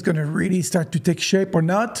everything's going to really start to take shape or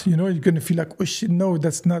not. You're going to feel like, oh shit, no,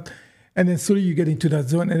 that's not. And then slowly you get into that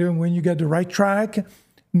zone, and then when you get the right track,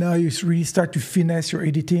 now you really start to finesse your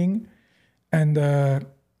editing, and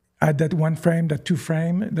add that 1 frame, that 2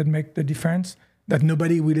 frame that make the difference that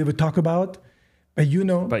nobody will ever talk about. But you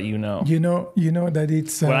know that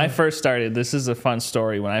it's... when I first started, this is a fun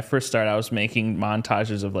story. When I first started, I was making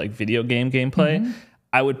montages of like video game gameplay.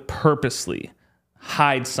 I would purposely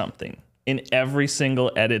hide something in every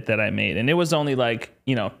single edit that I made. And it was only like,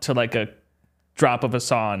 to like a drop of a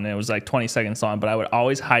song. And it was like 20 seconds long, but I would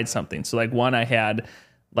always hide something. So like one I had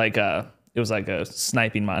like it was like a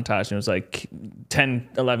sniping montage, and it was like 10,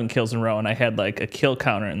 11 kills in a row. And I had like a kill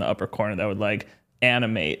counter in the upper corner that would like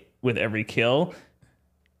animate with every kill.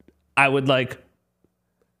 I would like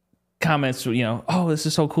comments, oh, this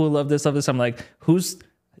is so cool, love this. I'm like,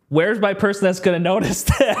 where's my person that's gonna notice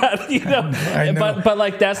that? I know. But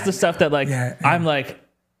like that's the stuff that like I'm like,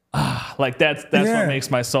 like that's what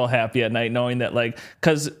makes my soul happy at night, knowing that like,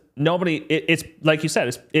 because it's like you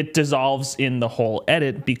said, it dissolves in the whole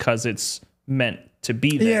edit because it's meant to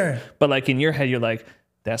be there. But like in your head, you're like,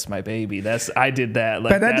 that's my baby. I did that.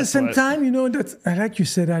 Like, but at the same time, I like you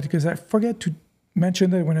said that, because I forget to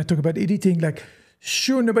mention that when I talk about editing. Like,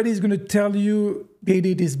 sure, nobody's going to tell you the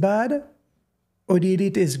edit is bad or the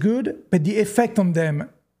edit is good, but the effect on them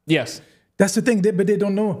Yes. That's the thing, but they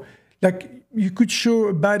don't know. Like, you could show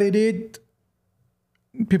a bad edit,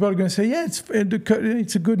 people are going to say, yeah,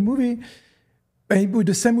 it's a good movie. And with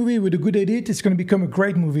the same movie, with a good edit, it's going to become a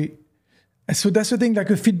great movie. And so that's the thing, like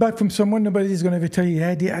a feedback from someone, nobody is going to ever tell you, yeah,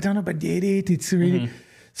 I don't know about the edit. It's really...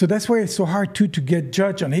 So that's why it's so hard to get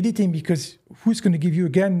judged on editing, because who's going to give you,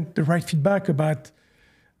 again, the right feedback about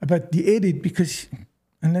the edit? Because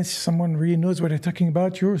unless someone really knows what they're talking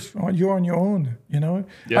about, you're on your own, you know?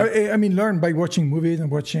 Yeah. I mean, learn by watching movies and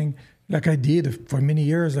watching, like I did for many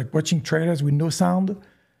years, like watching trailers with no sound.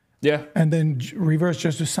 Yeah. And then reverse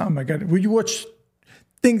just the sound. My God, when you watch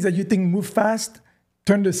things that you think move fast,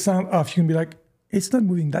 turn the sound off. You can be like, it's not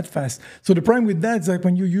moving that fast. So the problem with that is like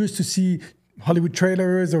when you used to see Hollywood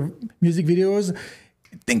trailers or music videos,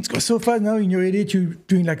 things go so fast. Now in your edit, you're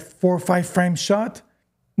doing like 4 or 5 frame shot.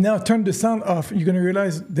 Now turn the sound off. You're going to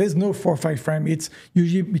realize there's no 4 or 5 frame. It's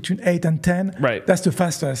usually between 8 and 10. Right. That's the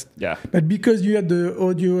fastest. Yeah. But because you had the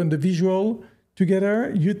audio and the visual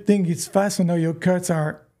together, you think it's fast. So now your cuts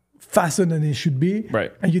are faster than they should be.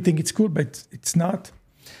 Right. And you think it's cool, but it's not.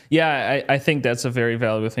 Yeah, I think that's a very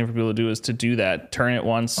valuable thing for people to do, is to do that. Turn it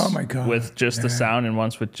once with just the sound and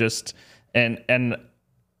once with just... And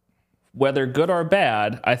whether good or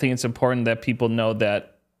bad, I think it's important that people know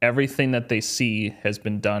that everything that they see has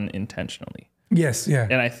been done intentionally. Yes, yeah.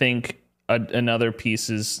 And I think another piece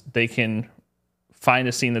is they can find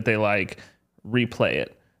a scene that they like, replay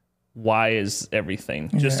it. Why is everything?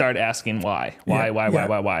 Just start asking why.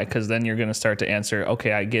 Why? Because then you're going to start to answer,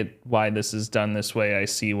 okay, I get why this is done this way. I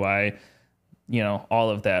see why, all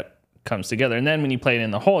of that comes together. And then when you play it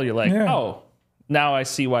in the whole, you're like, oh, now I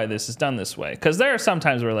see why this is done this way. Because there are some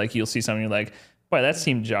times where like you'll see something, you're like, boy, that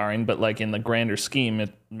seemed jarring, but like in the grander scheme,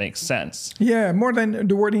 it makes sense. Yeah, more than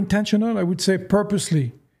the word intentional, I would say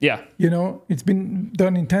purposely. Yeah. It's been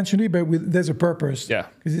done intentionally, but there's a purpose. Yeah.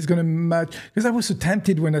 Because it's going to match. Because I was so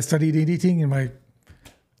tempted when I studied editing in my...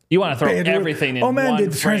 You want to throw everything in one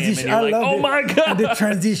frame, and you're like, oh my God. And the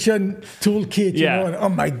transition toolkit, and oh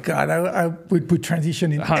my God, I would put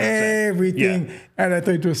transition in 100%. Everything. Yeah. And I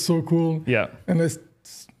thought it was so cool. Yeah.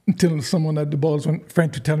 Until someone at the balls went trying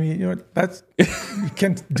to tell me, you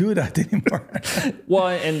can't do that anymore. Well,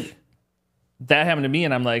 and that happened to me,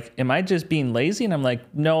 and I'm like, am I just being lazy? And I'm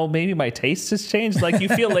like, no, maybe my taste has changed. Like, you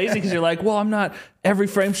feel lazy because you're like, well, I'm not, every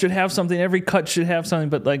frame should have something, every cut should have something,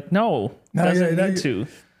 but like, no, doesn't need to.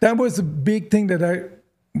 That was a big thing that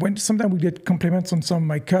sometimes we get compliments on some of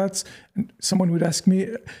my cuts, and someone would ask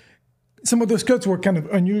me, some of those cuts were kind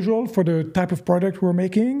of unusual for the type of product we're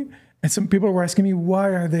making. And some people were asking me,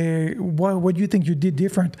 what do you think you did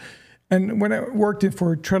different? And when I worked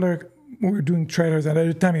for a trailer, we were doing trailers, and at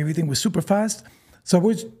the time everything was super fast. So I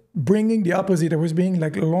was bringing the opposite. I was bringing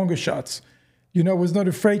like longer shots. I was not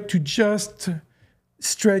afraid to just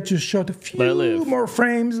stretch a shot a few more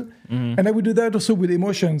frames. Mm-hmm. And I would do that also with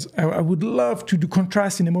emotions. I would love to do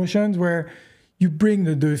contrast in emotions where you bring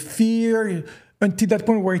the fear until that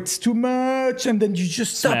point where it's too much, and then you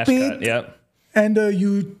just stop it. Cut. Yep. And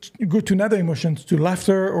you go to another emotions, to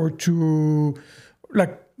laughter or to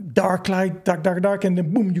like dark light, dark, and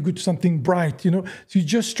then boom, you go to something bright, So you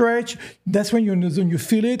just stretch. That's when you're in the zone. You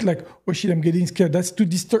feel it like, oh shit, I'm getting scared. That's too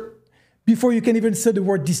disturb. Before you can even say the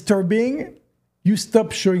word disturbing, you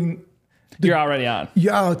stop showing. You're already on.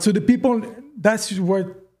 You're out. So the people, that's what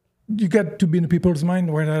you got to be in the people's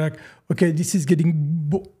mind where they're like, okay, this is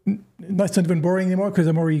getting, that's not even boring anymore because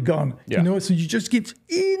I'm already gone. Yeah. So you just give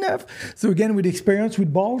enough. So again, with experience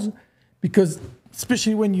with balls, because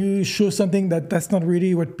especially when you show something that's not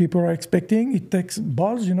really what people are expecting, it takes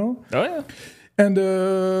balls, Oh yeah. And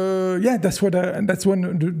that's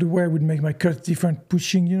when the way I would make my cuts different,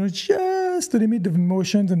 pushing, just the limit of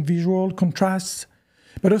emotions and visual contrasts,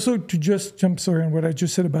 but also to just, I'm sorry, on what I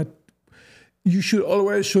just said about, you should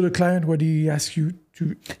always show the client what he asks you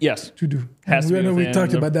to do. We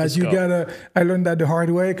talked about that. I learned that the hard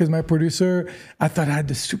way because my producer, I thought I had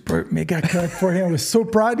the super mega cut for him. I was so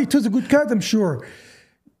proud. It was a good cut, I'm sure.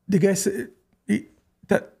 The guy said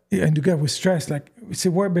and the guy was stressed. Like, we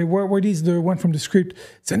said, what is the one from the script? I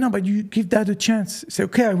said, no, but you give that a chance. I said,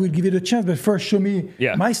 okay, I will give it a chance, but first show me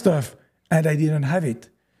my stuff. And I didn't have it.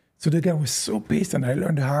 So the guy was so pissed, and I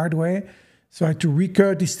learned the hard way. So I had to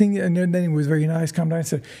recut this thing, and then it was very nice. Come down and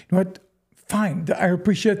said, you know what? Fine, I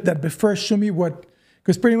appreciate that, but first show me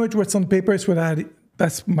because pretty much what's on paper is what I had.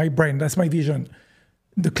 That's my brain, that's my vision.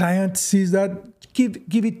 The client sees that, give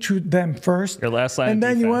it to them first. Your last line and of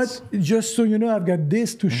then defense. You know what? Just so you know, I've got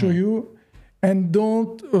this to show you, and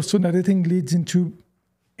don't. Also, another thing leads into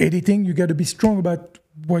editing. You got to be strong about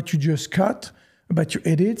what you just cut. about your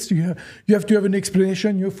edits. You have to have an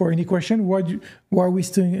explanation for any question. Why are we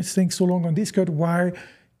staying so long on this cut? Why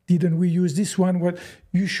didn't we use this one? What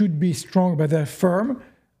you should be strong about that, firm,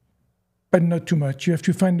 but not too much. You have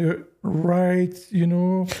to find the right,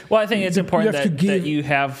 Well, I think it's important that you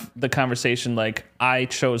have the conversation like, I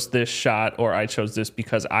chose this shot or I chose this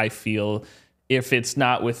because I feel if it's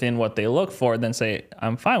not within what they look for, then say,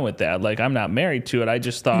 I'm fine with that. Like, I'm not married to it. I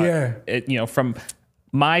just thought, from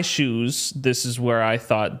my shoes, this is where I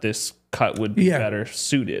thought this cut would be better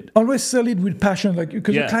suited. Always sell it with passion, like,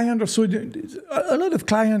 because the client also, a lot of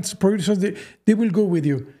clients, producers, they will go with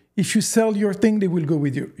you. If you sell your thing, they will go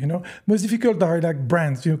with you, Most difficult are like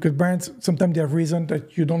brands, because brands, sometimes they have reasons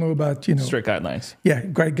that you don't know about, Strict guidelines. Yeah,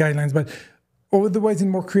 great guidelines. But otherwise, in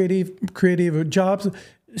more creative jobs,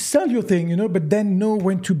 sell your thing, but then know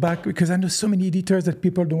when to back, because I know so many editors that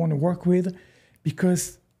people don't want to work with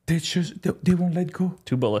because they won't let go.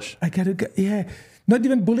 Too bullish. Not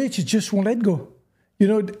even bullish, it just won't let go.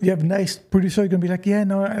 You have nice producers going to be like,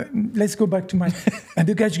 let's go back to my, and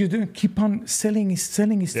the guy's going to keep on selling his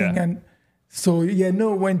thing. And so,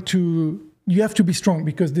 know when to, you have to be strong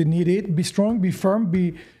because they need it. Be strong, be firm,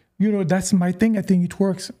 that's my thing. I think it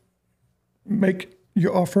works. Make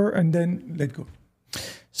your offer and then let go.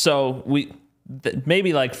 So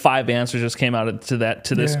maybe like 5 answers just came out to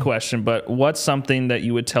this question, but what's something that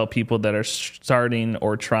you would tell people that are starting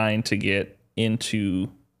or trying to get into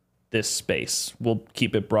this space? We'll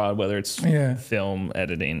keep it broad, whether it's film,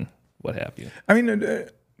 editing, what have you. I mean,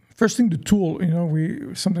 first thing, the tool,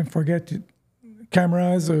 we sometimes forget it.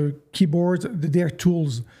 Cameras, keyboards, they're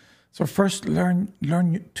tools. So first learn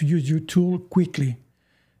to use your tool quickly.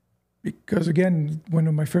 Because again, one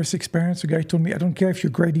of my first experience, a guy told me, I don't care if you're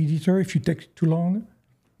a great editor, if you take too long,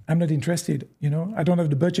 I'm not interested. I don't have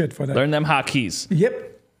the budget for that. Learn them hotkeys.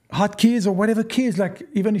 Yep. Hotkeys or whatever keys. Like,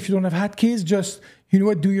 even if you don't have hotkeys, just,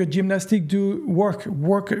 do your gymnastic, do work,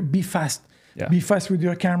 be fast. Yeah. Be fast with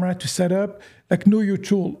your camera to set up. Like, know your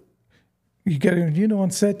tool. You got to, on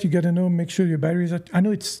set, you got to make sure your batteries are, I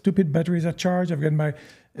know it's stupid, batteries are charged. I've got my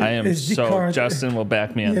SD card. Justin will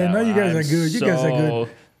back me on that. Yeah, no, you guys are good. You guys are good.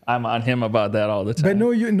 I'm on him about that all the time. But know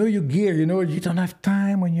your gear. You don't have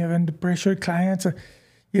time when you're under pressure. Clients,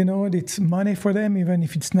 it's money for them. Even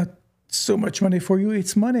if it's not so much money for you,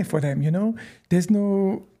 it's money for them. There's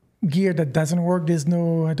no gear that doesn't work. There's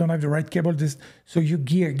no, I don't have the right cable. So your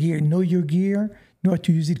gear. Know your gear. Know how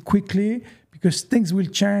to use it quickly because things will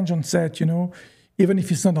change on set. Even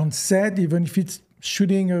if it's not on set, even if it's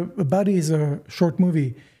shooting a body is a short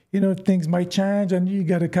movie. Things might change, and you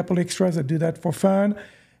got a couple extras that do that for fun.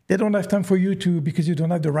 They don't have time for you because you don't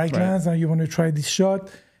have the right lens and you want to try this shot.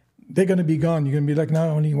 They're going to be gone. You're going to be like, now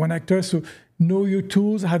only one actor. So know your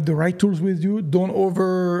tools, have the right tools with you. Don't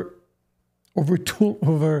over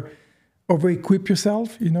equip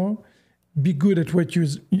yourself, Be good at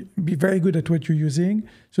be very good at what you're using.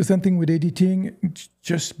 So same thing with editing,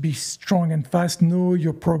 just be strong and fast. Know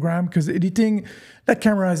your program because editing, that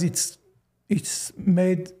cameras, it's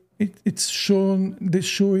made, it's shown, they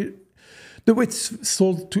show it. The way it's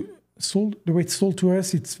sold to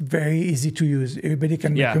us, it's very easy to use. Everybody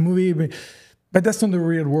can make a movie, but that's not the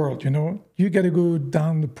real world, You got to go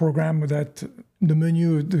down the program with that, the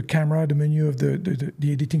menu of the camera, the menu of the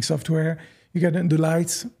editing software. You got the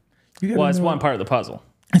lights. It's one part of the puzzle.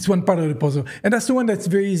 It's one part of the puzzle, and that's the one that's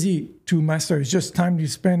very easy to master. It's just time you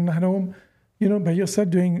spend at home, by yourself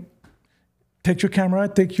doing. Take your camera,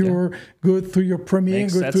 go through your Premiere,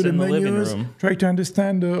 go through the menus, try to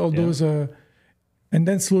understand all those, and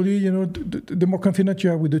then slowly, the more confident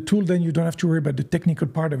you are with the tool, then you don't have to worry about the technical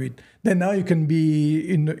part of it. Then now you can be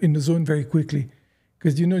in the zone very quickly,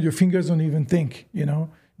 because your fingers don't even think.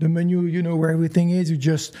 The menu, where everything is.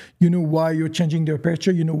 You know why you're changing the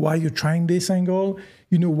aperture. You know why you're trying this angle.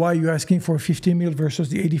 You know why you're asking for 50 mil versus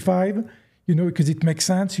the 85. Because it makes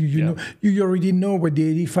sense. You already know what the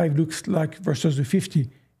 85 looks like versus the 50.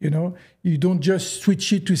 You don't just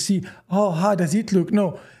switch it to see, how does it look?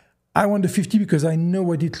 No, I want the 50 because I know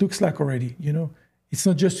what it looks like already. It's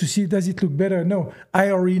not just to see, does it look better? No, I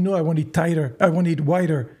already know I want it tighter. I want it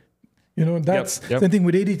wider. That's the thing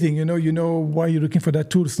with editing. You know why you're looking for that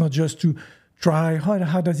tool. It's not just to try,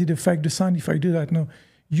 how does it affect the sound if I do that? No,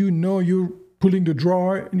 you're pulling the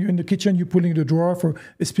drawer, and you're in the kitchen, you're pulling the drawer for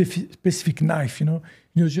a specific knife,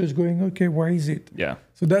 You're just going, okay, where is it? Yeah.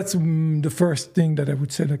 So that's the first thing that I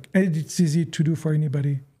would say, and it's easy to do for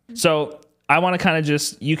anybody. So I want to kind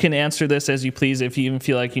of you can answer this as you please if you even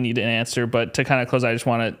feel like you need an answer, but to kind of close, I just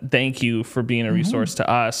want to thank you for being a resource to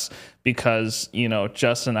us because,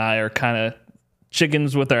 Justin and I are kind of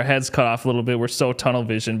chickens with our heads cut off a little bit. We're so tunnel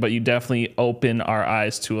vision, but you definitely open our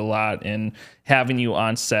eyes to a lot. And having you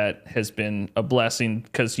on set has been a blessing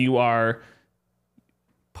because you are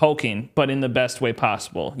poking, but in the best way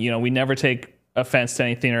possible. You know, we never take offense to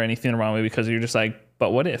anything or anything the wrong way because you're just like,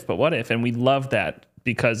 but what if? And we love that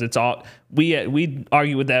because it's all, we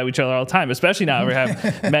argue with each other all the time, especially now we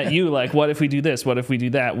have met you, like, what if we do this? What if we do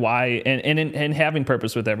that? Why? And having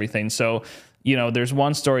purpose with everything. So, you know, there's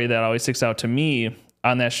one story that always sticks out to me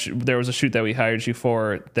on that. There was a shoot that we hired you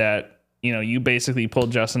for that, you know, you basically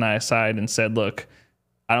pulled Justin and I aside and said, look,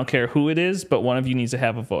 I don't care who it is, but one of you needs to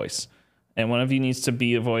have a voice and one of you needs to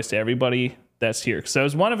be a voice to everybody that's here. So it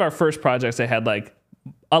was one of our first projects that had like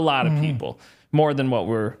a lot of people, more than what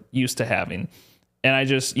we're used to having. And I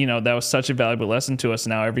just, you know, that was such a valuable lesson to us.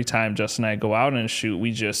 Now, every time Justin and I go out on a shoot,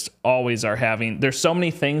 we just always are having, there's so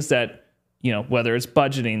many things that, you know, whether it's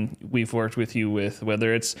budgeting, we've worked with you with,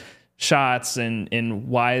 whether it's shots and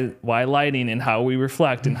why lighting and how we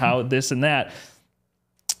reflect and how this and that,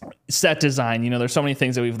 set design, you know, there's so many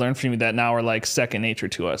things that we've learned from you that now are like second nature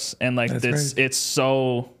to us. And like it's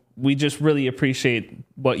so, we just really appreciate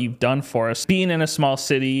what you've done for us. Being in a small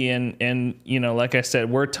city and you know, like I said,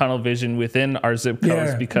 we're tunnel vision within our zip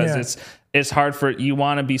codes because it's hard for, you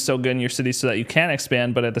want to be so good in your city so that you can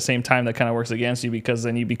expand, but at the same time that kind of works against you because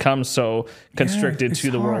then you become so constricted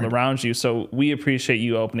to the world around you. So we appreciate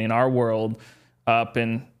you opening our world up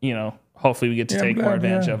and, you know, hopefully we get to take more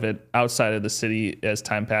advantage of it outside of the city as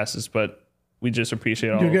time passes, but we just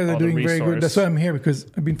appreciate all, you guys are doing the very good. That's why I'm here because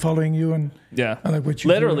I've been following you and I like what you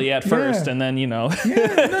literally do. At first, and then, you know,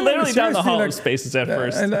 literally down the hall like, spaces at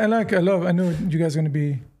first. I know you guys are going to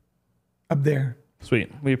be up there.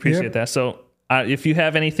 Sweet. We appreciate that. So if you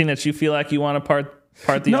have anything that you feel like you want to part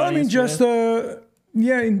the audience I mean, just,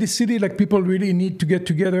 in this city, like people really need to get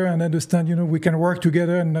together and understand, you know, we can work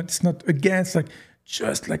together and it's not against, like,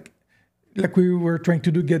 just like we were trying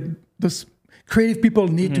to do, get those creative people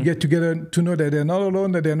need to get together to know that they're not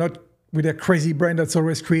alone, that they're not with a crazy brain that's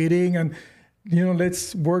always creating. And, you know,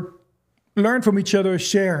 let's learn from each other,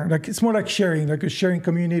 share. Like, it's more like sharing, like a sharing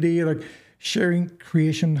community, like sharing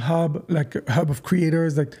creation hub, like a hub of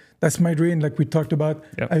creators. Like, that's my dream. Like we talked about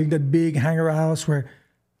having that big hangar house where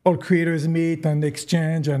all creators meet and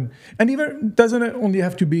exchange. And even doesn't only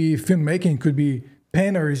have to be filmmaking. It could be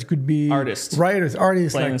painters, it could be artists, writers,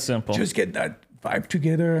 artists. Plain like, and simple. Just get that vibe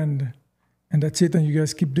together and that's it. And you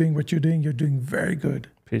guys keep doing what you're doing. You're doing very good.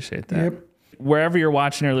 Appreciate that. Yep. Wherever you're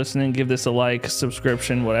watching or listening, give this a like,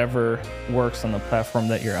 subscription, whatever works on the platform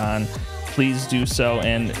that you're on. Please do so.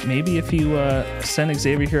 And maybe if you send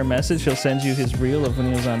Xavier here a message, he'll send you his reel of when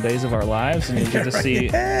he was on Days of Our Lives, and you'll get to see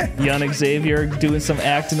young Xavier doing some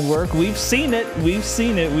acting work. We've seen it.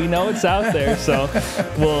 We know it's out there. So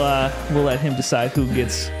we'll let him decide who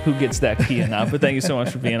gets that key or not. But thank you so much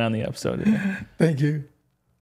for being on the episode. Thank you.